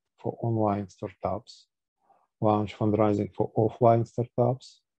fundraising for online startups, launch fundraising for offline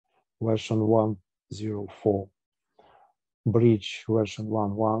startups, version 1.04, bridge version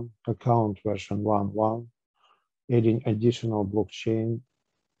 1.1, account version 1.1, adding additional blockchain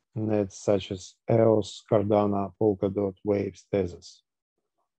nets such as EOS, Cardano, Polkadot, Waves, Tezos.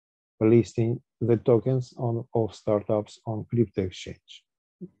 Listing the tokens of startups on crypto exchange.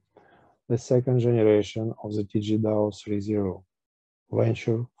 The second generation of the TGDAO 3.0,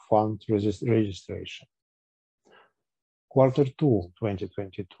 venture fund registration. Quarter 2,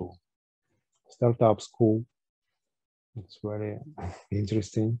 2022, startup school. It's very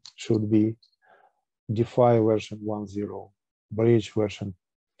interesting. Should be DeFi version 1.0, bridge version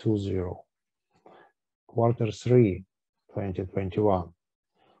 2.0. Quarter 3, 2021,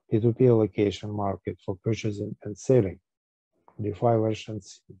 P2P allocation market for purchasing and selling, DeFi version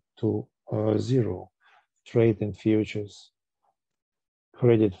 2.0, trade in futures,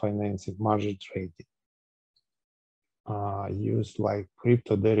 credit financing, margin trading. used like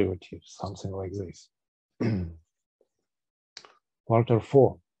crypto derivatives, something like this. Quarter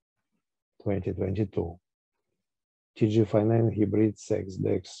 4, 2022. TG Finance Hybrid SEX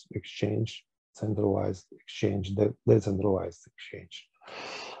DEX exchange, centralized exchange, decentralized exchange.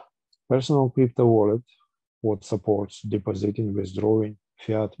 Personal crypto wallet, what supports depositing, withdrawing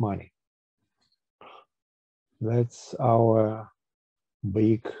fiat money. That's our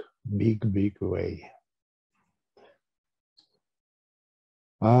big way.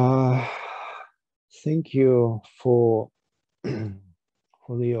 Thank you for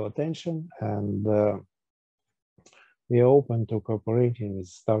your attention, and we are open to cooperating with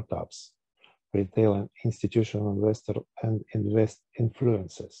startups, retail and institutional investor and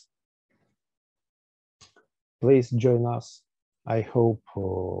influencers. Please join us. I hope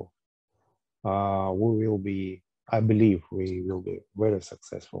I believe we will be very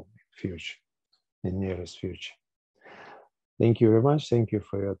successful in nearest future. Thank you very much. Thank you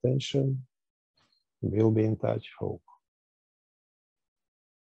for your attention. We'll be in touch, hope.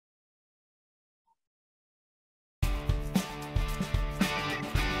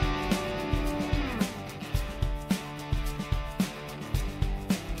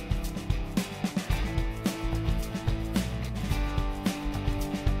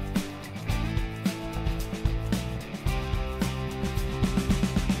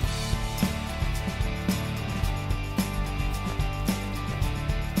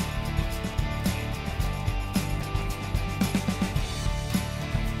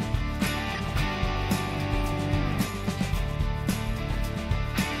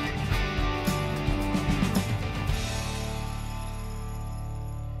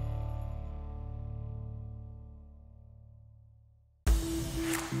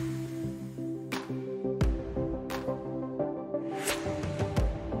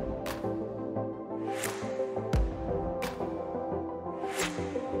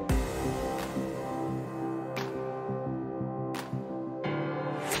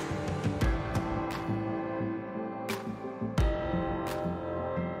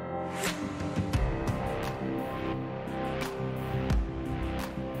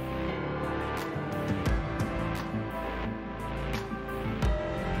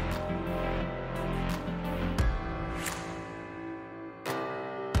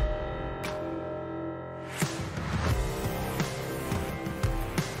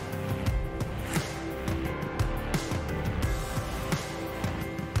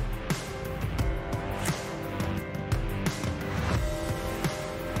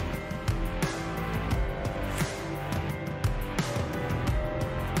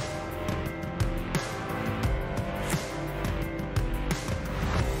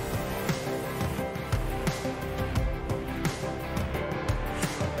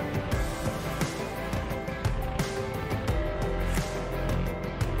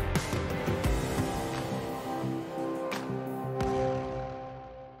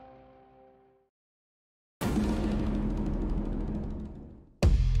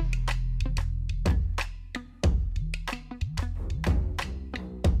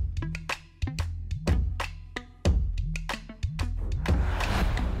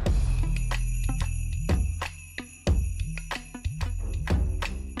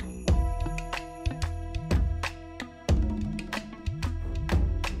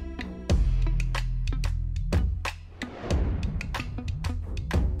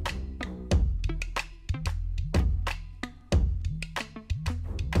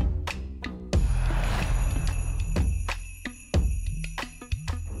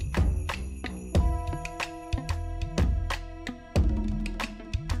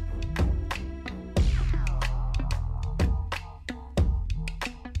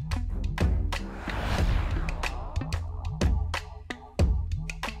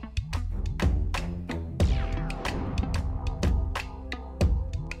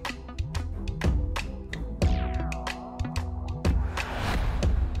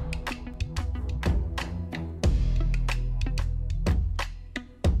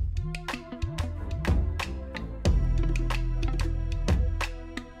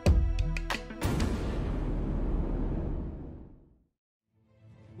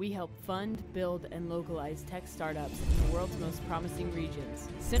 We help fund, build, and localize tech startups in the world's most promising regions.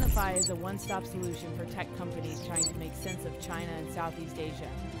 Synopsis is a one-stop solution for tech companies trying to make sense of China and Southeast Asia.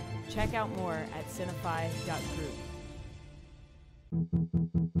 Check out more at synopsis.group.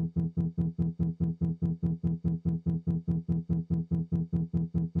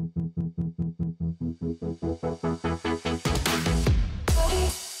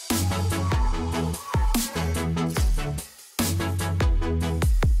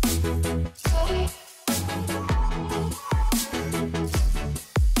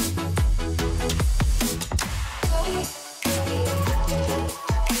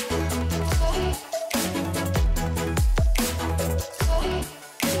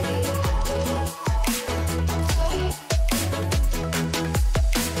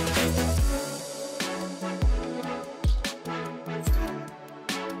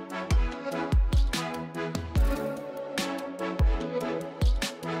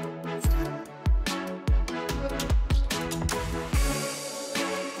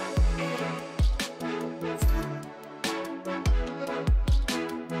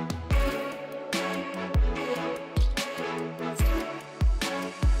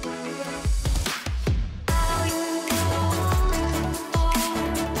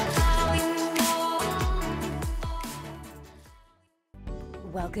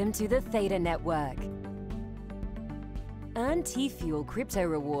 Welcome to the Theta Network. Earn T-Fuel crypto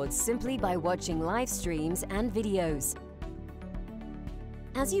rewards simply by watching live streams and videos.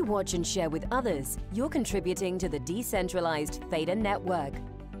 As you watch and share with others, you're contributing to the decentralized Theta Network,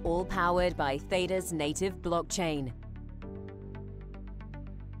 all powered by Theta's native blockchain.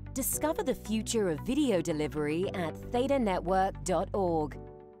 Discover the future of video delivery at thetanetwork.org.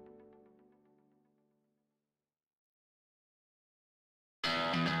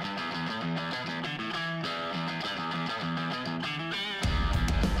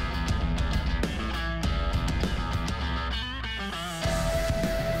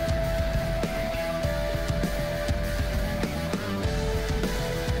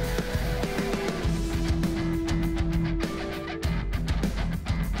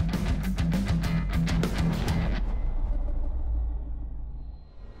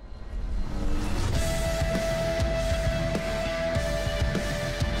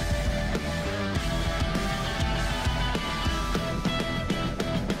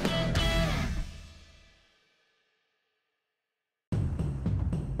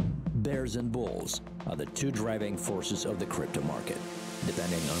 Bears and bulls are the two driving forces of the crypto market,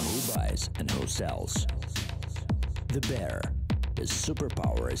 depending on who buys and who sells. The bear, his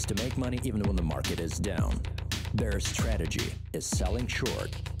superpower is to make money even when the market is down. Bear's strategy is selling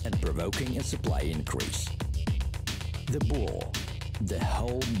short and provoking a supply increase. The bull, the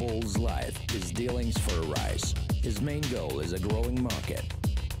whole bull's life is dealings for a rise. His main goal is a growing market.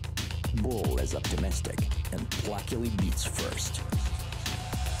 Bull is optimistic and pluckily beats first.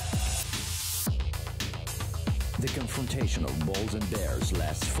 The confrontation of bulls and bears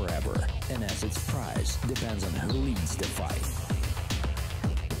lasts forever, and as its price depends on who leads the fight.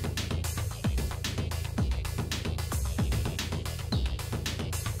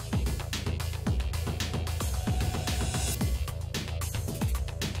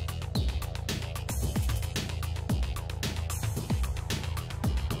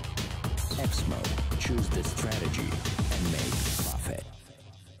 Exmo, choose this strategy and make profit.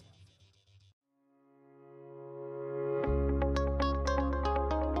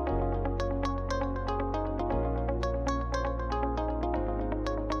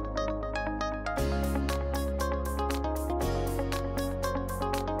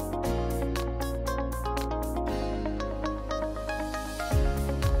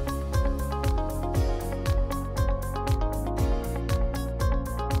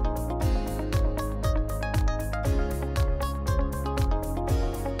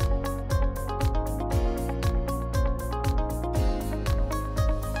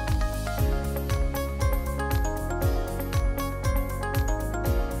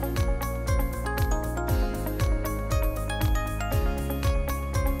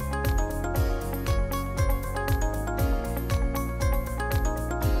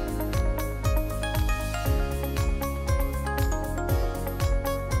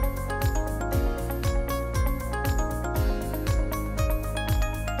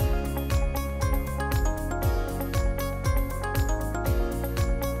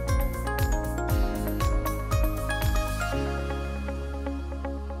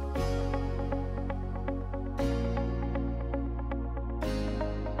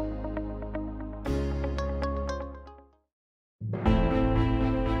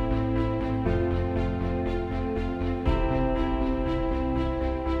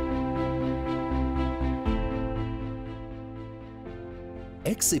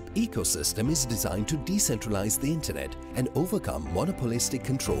 XIP ecosystem is designed to decentralize the internet and overcome monopolistic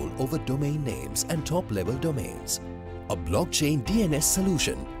control over domain names and top-level domains. A blockchain DNS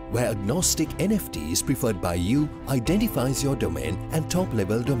solution where agnostic NFTs preferred by you identifies your domain and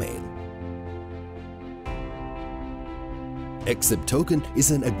top-level domain. XIP token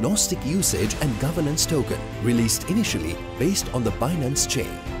is an agnostic usage and governance token released initially based on the Binance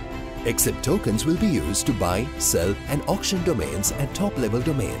chain. XIP tokens will be used to buy, sell and auction domains and top-level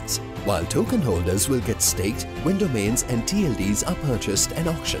domains, while token holders will get staked when domains and TLDs are purchased and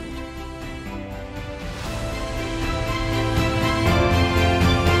auctioned.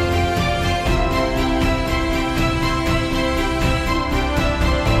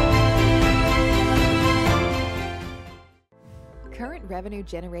 Current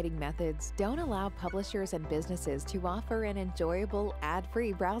revenue-generating methods don't allow publishers and businesses to offer an enjoyable,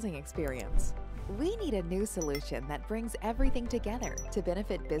 ad-free browsing experience. We need a new solution that brings everything together to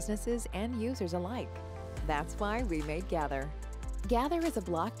benefit businesses and users alike. That's why we made Gather. Gather is a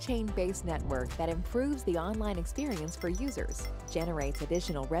blockchain-based network that improves the online experience for users, generates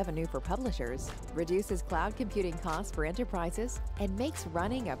additional revenue for publishers, reduces cloud computing costs for enterprises, and makes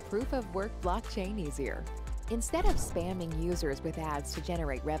running a proof-of-work blockchain easier. Instead of spamming users with ads to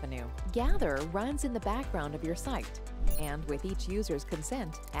generate revenue, Gather runs in the background of your site, and with each user's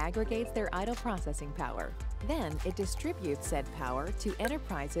consent, aggregates their idle processing power. Then it distributes said power to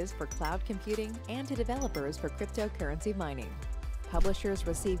enterprises for cloud computing and to developers for cryptocurrency mining. Publishers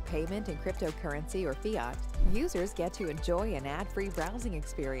receive payment in cryptocurrency or fiat, users get to enjoy an ad-free browsing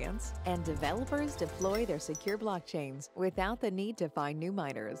experience, and developers deploy their secure blockchains without the need to find new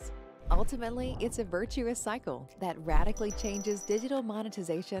miners. Ultimately, it's a virtuous cycle that radically changes digital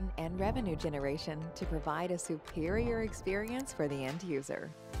monetization and revenue generation to provide a superior experience for the end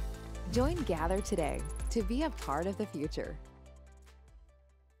user. Join Gather today to be a part of the future.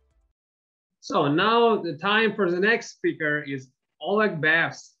 So now the time for the next speaker is Oleg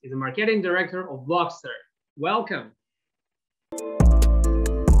Bevs, is the marketing director of Blockster. Welcome.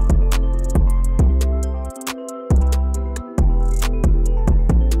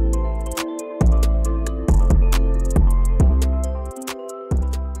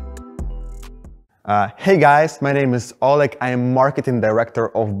 Hey guys, my name is Oleg. I am marketing director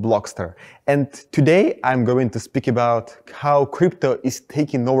of Blockster, and today I'm going to speak about how crypto is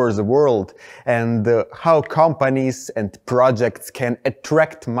taking over the world and how companies and projects can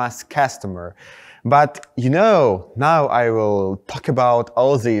attract mass customer. But you know, now I will talk about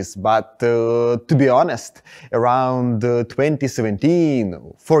all this, but to be honest, around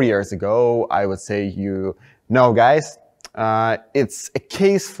 2017, 4 years ago, I would say, you know guys, it's a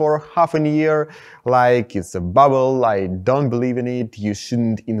case for half a year, like it's a bubble, I don't believe in it, you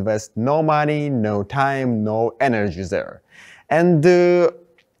shouldn't invest no money, no time, no energy there. And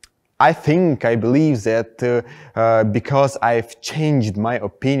I believe that because I've changed my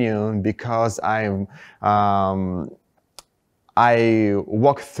opinion, because I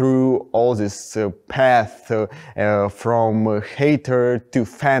walk through all this path from hater to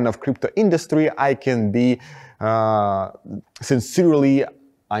fan of crypto industry, I can be sincerely,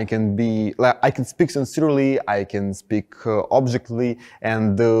 I can speak sincerely, I can speak objectively,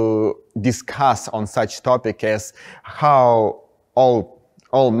 and discuss on such topic as how all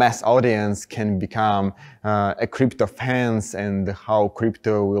mass audience can become a crypto fans and how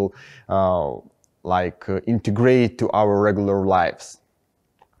crypto will integrate to our regular lives.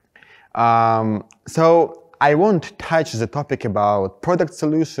 So I won't touch the topic about product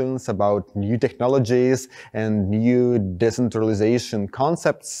solutions, about new technologies and new decentralization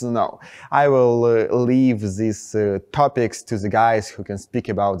concepts. No, I will leave these topics to the guys who can speak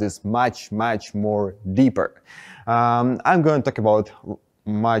about this much more deeper. I'm going to talk about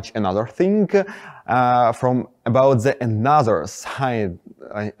another thing about the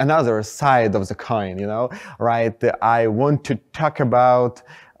another side of the coin, you know, right? I want to talk about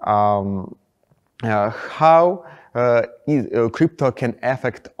how crypto can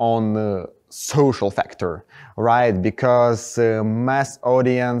affect on social factor, right? Because mass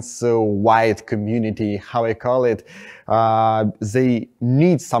audience, wide community, how I call it, they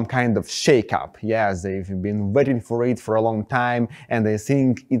need some kind of shake-up. Yeah, they've been waiting for it for a long time, and I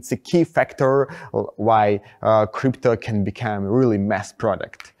think it's a key factor why crypto can become a really mass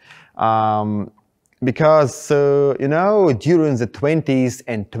product. Because, you know, during the 20th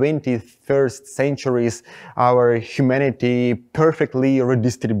and 21st centuries, our humanity perfectly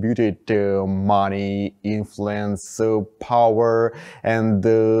redistributed money, influence, power, and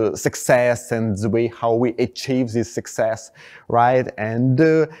success, and the way how we achieve this success, right? And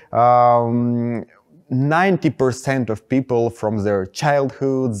 90% of people from their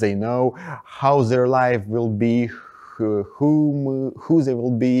childhood, they know how their life will be, who they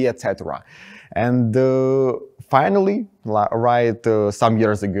will be, etc. And finally, some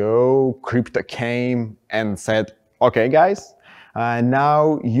years ago, crypto came and said, okay guys,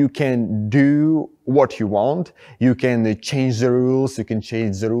 now you can do what you want. You can change the rules. You can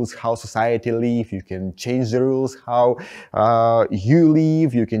change the rules how society live. You can change the rules how you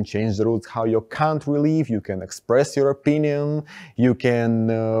live. You can change the rules how your country live. You can express your opinion. You can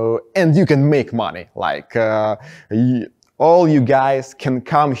and you can make money. Like all you guys can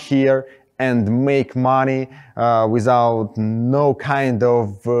come here and make money without no kind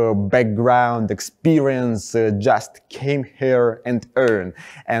of background experience, just came here and earn.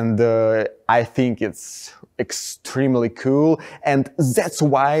 And I think it's extremely cool, and that's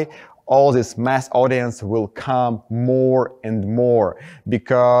why all this mass audience will come more and more,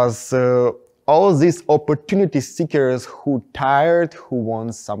 because all these opportunity seekers who tired, who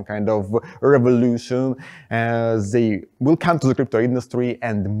want some kind of revolution, they will come to the crypto industry,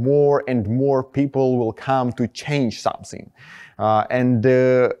 and more people will come to change something. And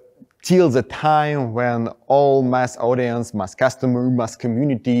till the time when all mass audience, mass customer, mass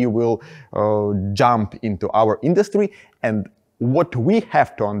community will jump into our industry. And what we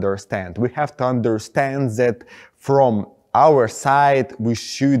have to understand that from our side, we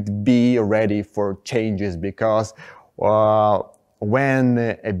should be ready for changes, because when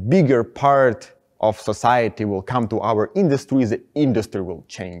a bigger part of society will come to our industry, the industry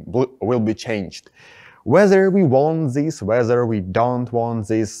will be changed. Whether we want this, whether we don't want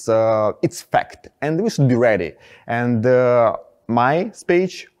this, it's fact, and we should be ready. And my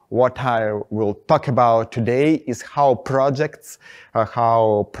speech, what I will talk about today, is how projects,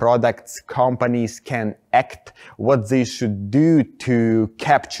 how products, companies can act, what they should do to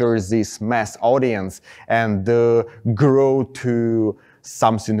capture this mass audience and grow to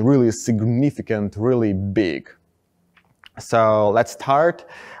something really significant, really big. So let's start.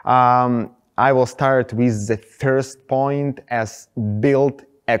 I will start with the first point as build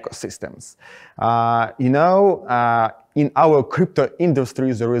ecosystems. In our crypto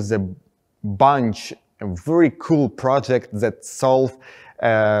industry, there is a bunch of very cool projects that solve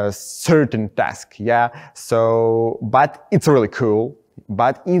a certain task, yeah? So, but it's really cool,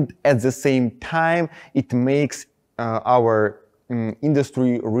 but at the same time, it makes our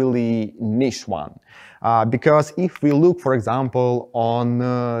industry really niche one. Because if we look, for example,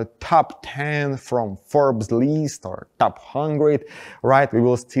 on top 10 from Forbes list or top 100, right, we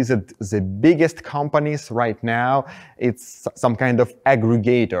will see that the biggest companies right now, it's some kind of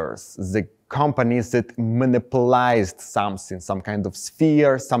aggregators, the companies that monopolized something, some kind of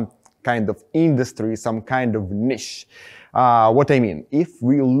sphere, some kind of industry, some kind of niche. What I mean, if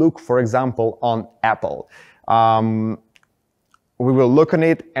we look, for example, on Apple, we will look on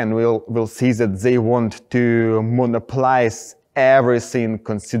it and we'll see that they want to monopolize everything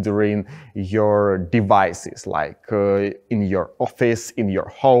considering your devices, like in your office, in your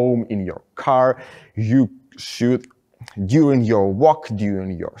home, in your car. You should, during your walk,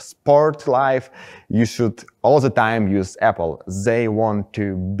 during your sport life, you should all the time use Apple. They want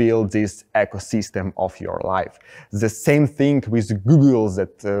to build this ecosystem of your life. The same thing with Google,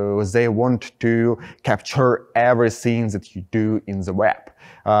 that they want to capture everything that you do in the web.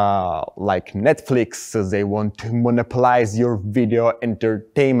 Like Netflix, they want to monopolize your video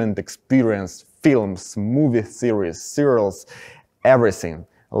entertainment experience, films, movie series, serials, everything.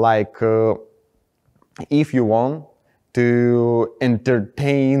 Like if you want to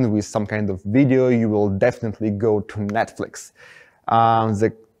entertain with some kind of video, you will definitely go to Netflix.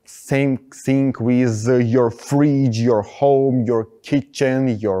 The same thing with your fridge, your home, your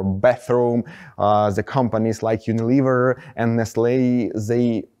kitchen, your bathroom. The companies like Unilever and Nestle,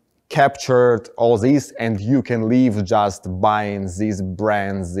 they captured all this, and you can live just buying these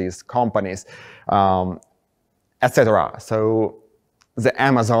brands, these companies, etc. So the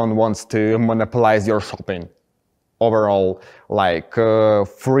Amazon wants to monopolize your shopping overall, like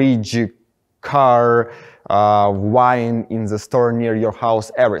fridge, car, wine in the store near your house,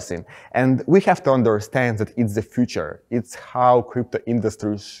 everything. And we have to understand that it's the future. It's how crypto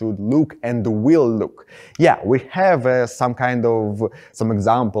industry should look and will look. Yeah, we have some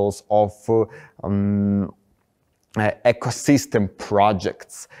examples of ecosystem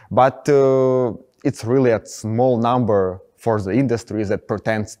projects, but it's really a small number for the industry that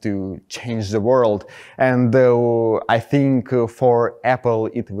pretends to change the world. And I think for Apple,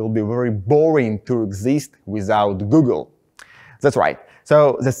 it will be very boring to exist without Google. That's right.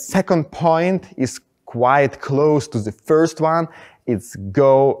 So the second point is quite close to the first one. It's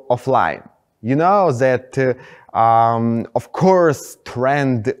go offline. You know that, of course,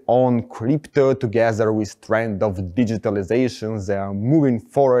 trend on crypto together with trend of digitalization, they are moving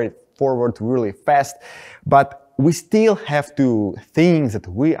forward really fast, but we still have to think that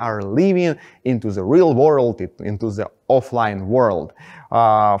we are living into the real world, into the offline world.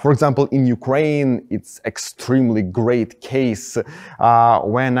 For example, in Ukraine, it's extremely great case.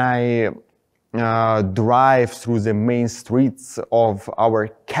 When I drive through the main streets of our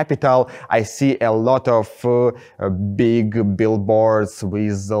capital, I see a lot of big billboards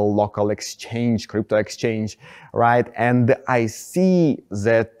with the local exchange, crypto exchange, right? And I see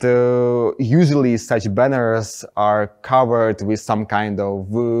that usually such banners are covered with some kind of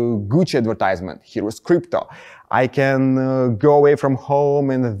Gucci advertisement. Here is crypto. I can go away from home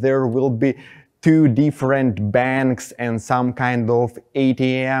and there will be 2 different banks and some kind of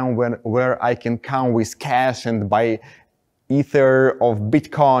ATM where I can come with cash and buy Ether of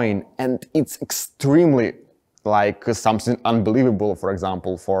Bitcoin. And it's extremely like something unbelievable, for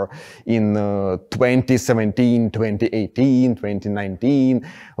example, in 2017, 2018, 2019,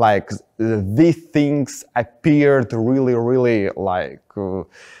 like these things appeared really like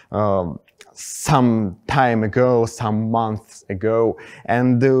some time ago, some months ago.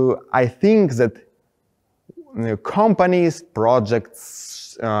 And I think that companies,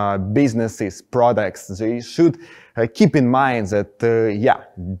 projects, businesses, products, they should keep in mind that, yeah,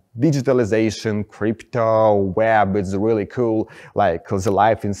 digitalization, crypto, web is really cool, like the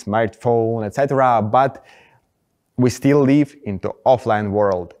life in smartphone, etc. But we still live in the offline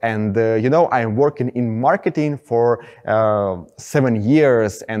world. And, you know, I'm working in marketing for 7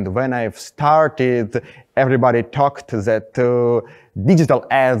 years. And when I've started, everybody talked that digital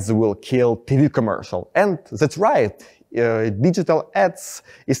ads will kill TV commercial. And that's right. Digital ads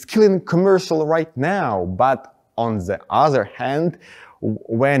is killing commercial right now. But on the other hand,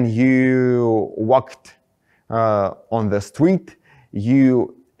 when you walked on the street,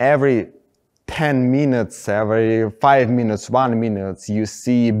 every 10 minutes, every 5 minutes, 1 minute, you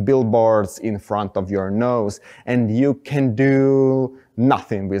see billboards in front of your nose and you can do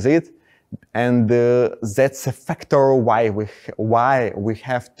nothing with it. And that's a factor why we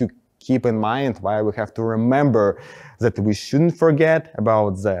have to keep in mind, why we have to remember that we shouldn't forget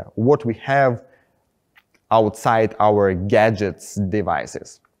about what we have outside our gadgets,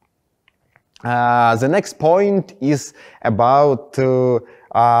 devices. The next point is about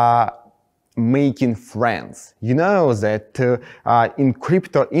making friends. You know that in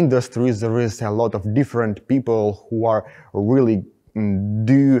crypto industries there is a lot of different people who are really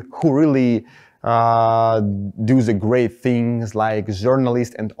do the great things, like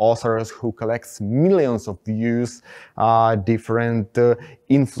journalists and authors who collects millions of views, different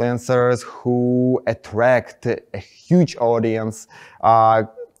influencers who attract a huge audience,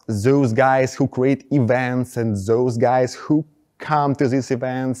 those guys who create events and those guys who come to these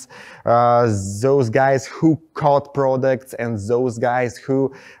events, those guys who code products and those guys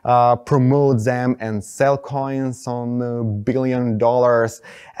who promote them and sell coins on $1 billion.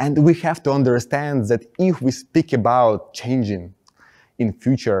 And we have to understand that if we speak about changing in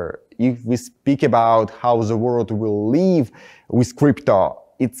future, if we speak about how the world will live with crypto,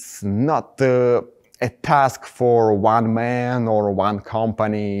 it's not a task for one man or one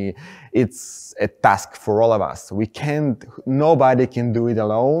company. It's a task for all of us. Nobody can do it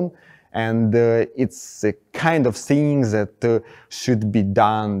alone. And it's a kind of thing that should be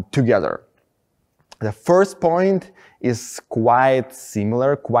done together. The first point is quite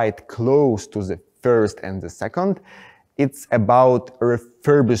similar, quite close to the first and the second. It's about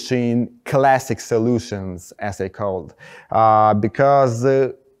refurbishing classic solutions, as I called, because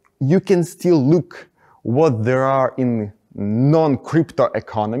you can still look what there are in non-crypto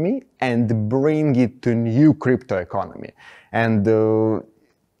economy and bring it to new crypto economy. And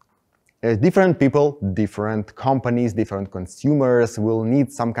different people, different companies, different consumers will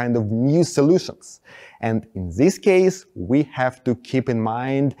need some kind of new solutions. And in this case, we have to keep in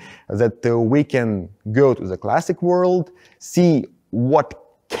mind that we can go to the classic world, see what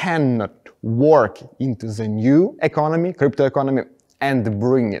cannot work into the new economy, crypto economy, and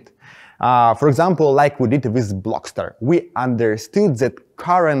bring it. For example, like we did with Blockster, we understood that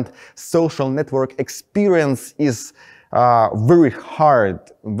current social network experience is very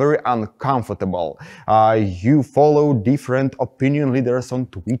hard, very uncomfortable. You follow different opinion leaders on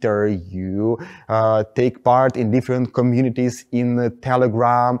Twitter, you take part in different communities in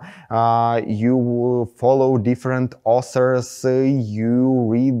Telegram, you follow different authors, you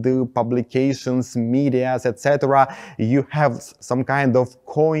read the publications, medias, etc. You have some kind of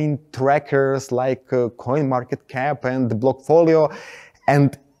coin trackers like CoinMarketCap and Blockfolio,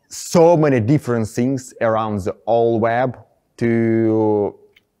 and so many different things around the whole web you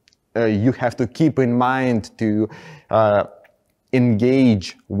have to keep in mind to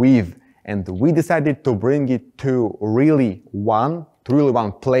engage with. And we decided to bring it to really one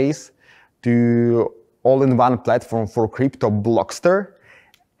place, to all-in-one platform for crypto, Blockster.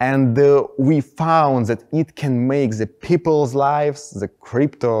 And we found that it can make the people's lives, the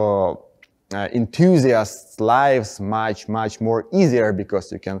crypto enthusiasts' lives much more easier,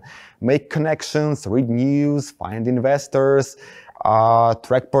 because you can make connections, read news, find investors,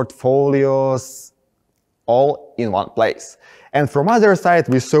 track portfolios, all in one place. And from other side,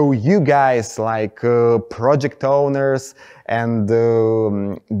 we saw you guys like project owners and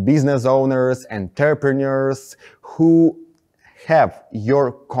business owners, entrepreneurs who have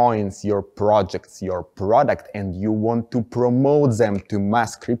your coins, your projects, your product, and you want to promote them to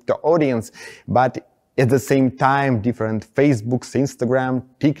mass crypto audience, but at the same time, different Facebooks, Instagram,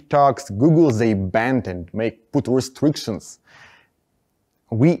 TikToks, Google, they banned and put restrictions.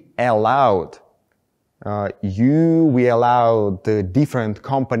 We allowed the different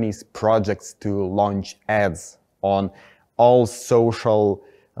companies, projects to launch ads on all social,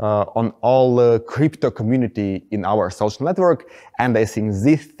 on all crypto community in our social network. And I think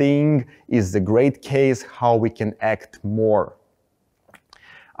this thing is a great case how we can act more.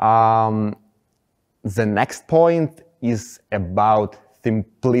 The next point is about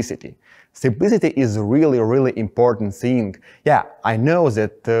simplicity. Simplicity is really, really important thing. Yeah, I know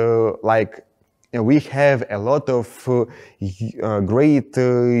that we have a lot of great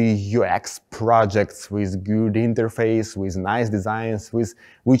UX projects with good interface, with nice designs,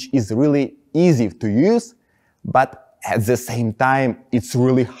 which is really easy to use, but at the same time, it's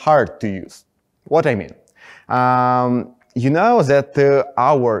really hard to use. What I mean? You know that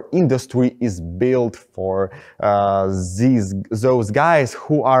our industry is built for those guys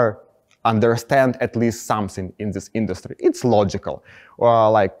who understand at least something in this industry. It's logical.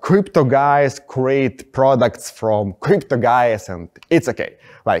 Like crypto guys create products from crypto guys, and it's okay.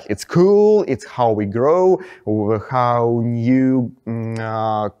 Like it's cool, it's how we grow, how new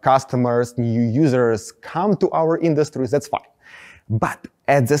customers, new users come to our industries, that's fine. But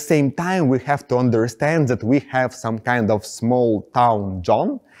at the same time, we have to understand that we have some kind of small town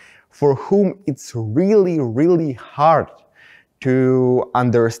John for whom it's really, really hard to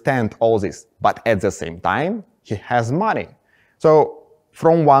understand all this. But at the same time, he has money. So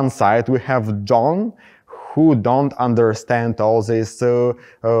from one side, we have John who don't understand all this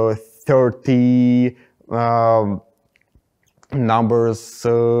 30 numbers,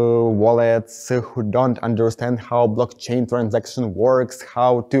 wallets, who don't understand how blockchain transaction works,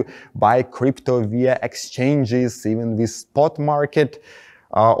 how to buy crypto via exchanges, even with spot market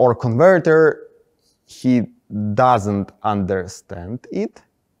or converter. He doesn't understand it,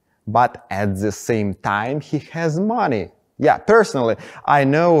 but at the same time, he has money. Yeah, personally, I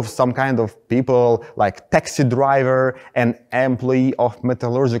know some kind of people like taxi driver, an employee of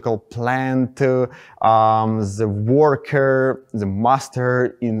metallurgical plant, the worker, the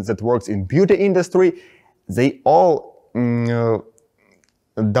master that works in beauty industry. They all downloaded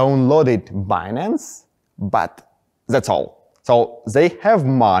Binance, but that's all. So they have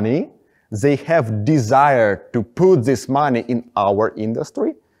money, they have desire to put this money in our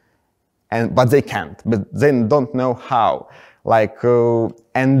industry, but they can't, but they don't know how.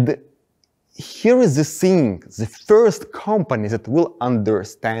 And here is the thing, the first company that will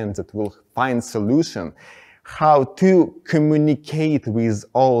understand, that will find solution, how to communicate with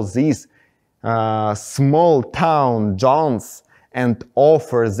all these small town Johns and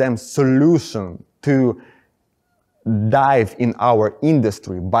offer them solution to dive in our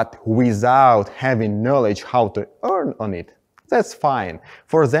industry, but without having knowledge how to earn on it. That's fine.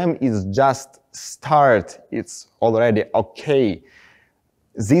 For them, it's just start. It's already okay.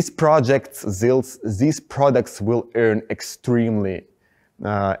 These projects, these products will earn extremely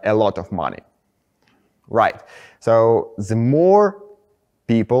a lot of money. Right. So the more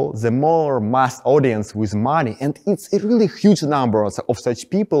people, the more mass audience with money, and it's a really huge number of such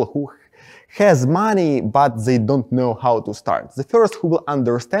people who has money, but they don't know how to start. The first who will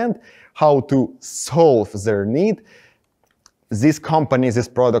understand how to solve their need, this company, this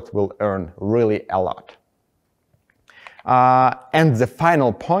product will earn really a lot. And the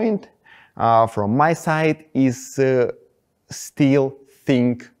final point from my side is still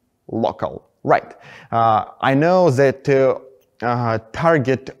think local. Right. I know that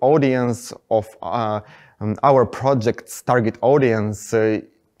target audience of our project's target audience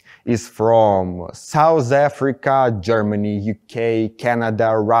is from South Africa, Germany, UK,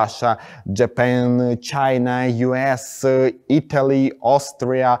 Canada, Russia, Japan, China, US, Italy,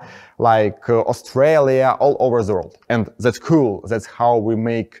 Austria, Australia, all over the world. And that's cool. That's how we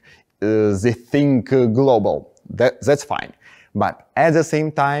make the thing global. That's fine. But at the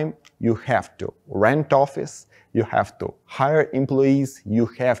same time, you have to rent office, you have to hire employees, you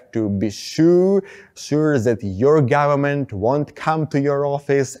have to be sure that your government won't come to your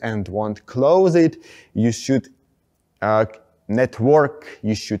office and won't close it. You should network,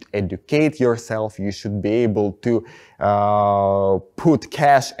 you should educate yourself, you should be able to put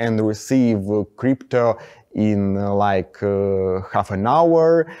cash and receive crypto in half an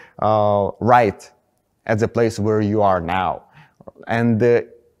hour, right at the place where you are now. And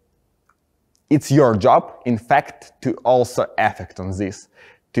it's your job, in fact, to also affect on this,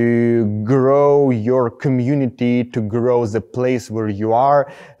 to grow your community, to grow the place where you are,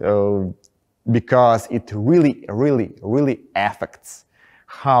 because it really, really, really affects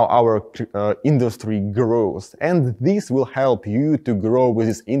how our industry grows. And this will help you to grow with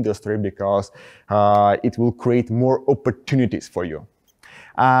this industry because it will create more opportunities for you.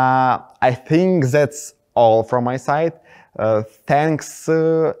 I think that's all from my side. Thanks.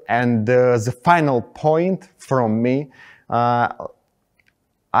 And the final point from me,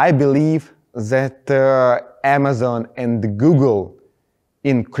 I believe that Amazon and Google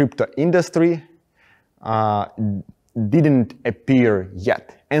in crypto industry didn't appear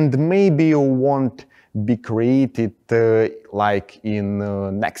yet, and maybe won't be created like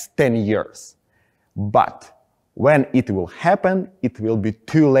in next 10 years. But when it will happen, it will be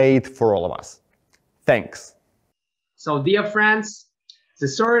too late for all of us. Thanks. So dear friends, the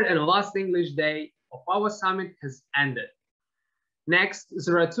third and last English day of our summit has ended. Next,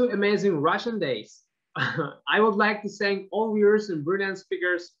 there are 2 amazing Russian days. I would like to thank all viewers and brilliant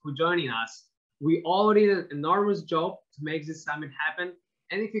speakers who joining us. We all did an enormous job to make this summit happen.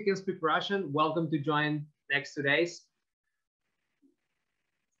 And if you can speak Russian, welcome to join next 2 days.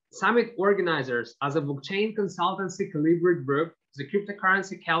 Summit organizers as a blockchain consultancy Calibri Group, the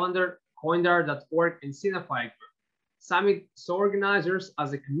cryptocurrency calendar, Coindar.org, and Synopsis Group. Summit organizers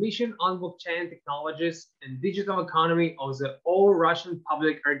as a Commission on Blockchain Technologies and Digital Economy of the All Russian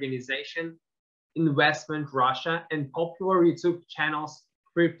Public Organization, Investment Russia, and popular YouTube channels,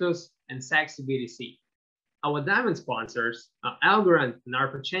 Cryptos and Sexy BTC. Our diamond sponsors are Algorand and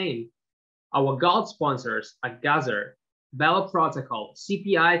ARPA-Chain. Our gold sponsors are Gather, Bella Protocol,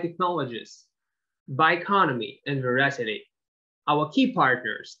 CPI Technologies, Bioeconomy, and Veracity. Our key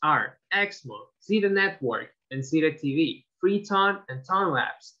partners are Exmo, Zeta Network, and Zeta TV, Freeton and Ton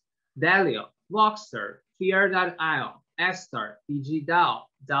Labs, Delio, Blockster, Fear.io, Estar, PGDAO,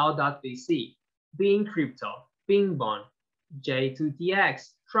 DAO.vc, Being Crypto, Pingbon, J2TX,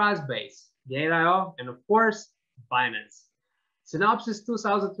 Trustbase, Gate.io, and of course, Binance. Synopsis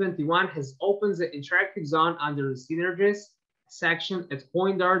 2021 has opened the interactive zone under the Synergies section at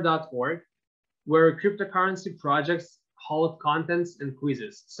Coindar.org, where cryptocurrency projects hold contents and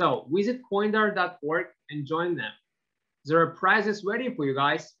quizzes. So visit Coindar.org and join them. There are prizes waiting for you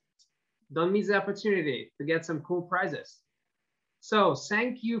guys. Don't miss the opportunity to get some cool prizes. So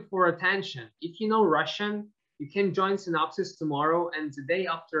thank you for attention. If you know Russian, you can join Synopsis tomorrow and the day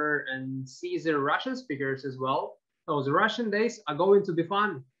after and see the Russian speakers as well. So the Russian days are going to be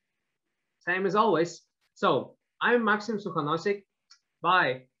fun. Same as always. So I'm Maxim Sukhanosik.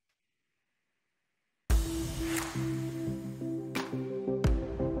 Bye.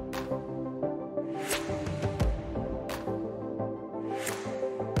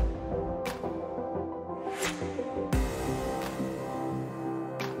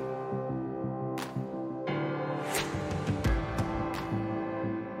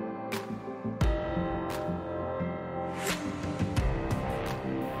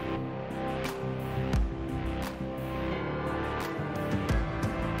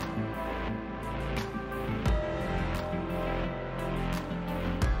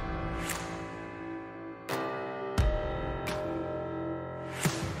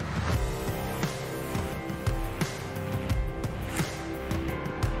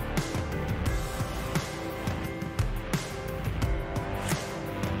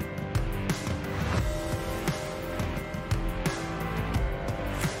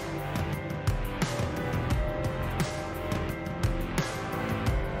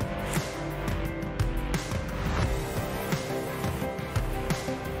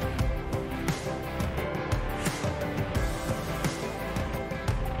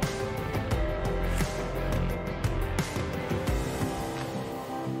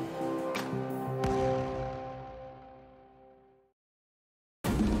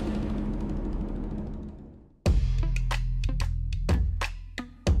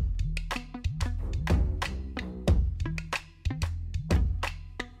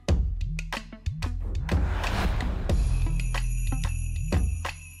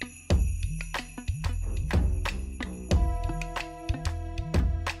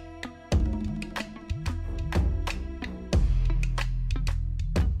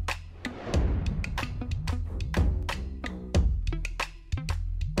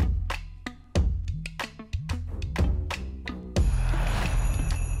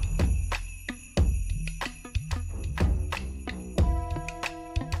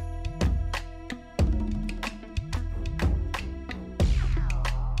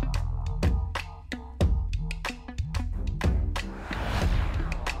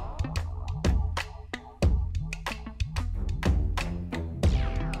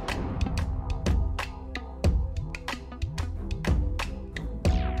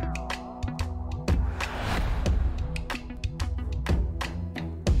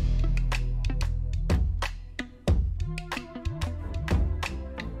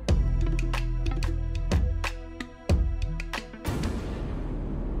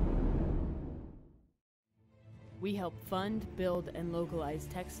 We help fund, build, and localize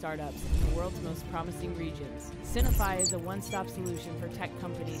tech startups in the world's most promising regions. Synopsis is a one-stop solution for tech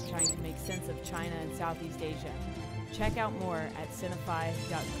companies trying to make sense of China and Southeast Asia. Check out more at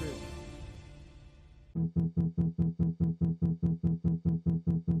synopsis.group.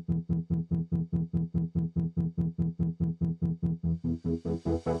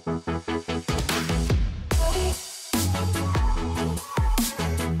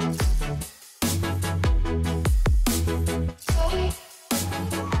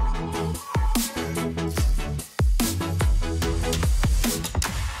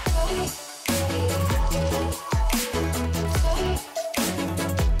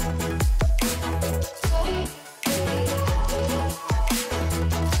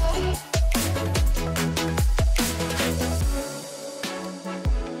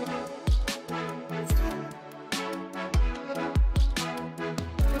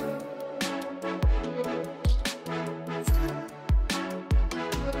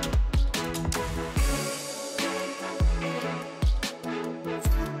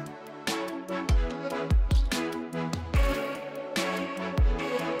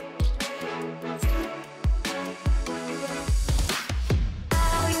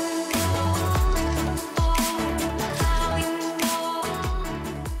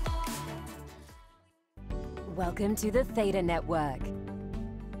 Welcome to the Theta Network.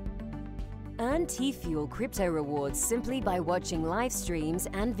 Earn T-Fuel crypto rewards simply by watching live streams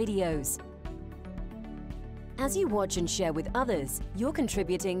and videos. As you watch and share with others, you're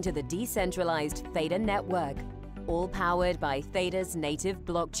contributing to the decentralized Theta Network, all powered by Theta's native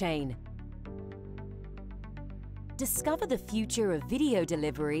blockchain. Discover the future of video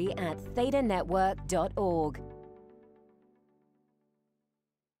delivery at thetanetwork.org.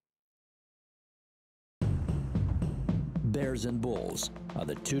 Bears and bulls are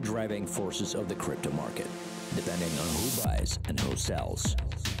the two driving forces of the crypto market, depending on who buys and who sells.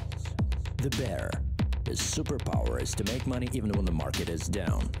 The bear, his superpower is to make money even when the market is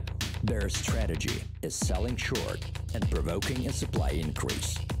down. Bear's strategy is selling short and provoking a supply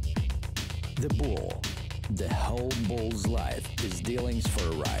increase. The bull, the whole bull's life is dealings for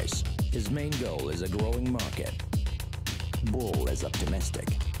a rise. His main goal is a growing market. Bull is optimistic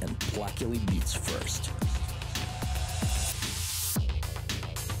and pluckily beats first.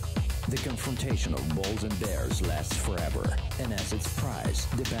 The confrontation of bulls and bears lasts forever, and as its price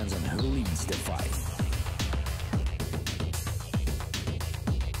depends on who leads the fight.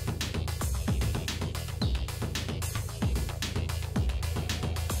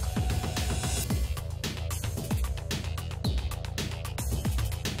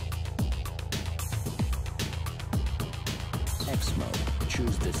 X-Mode,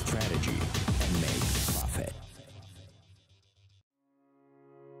 choose the strategy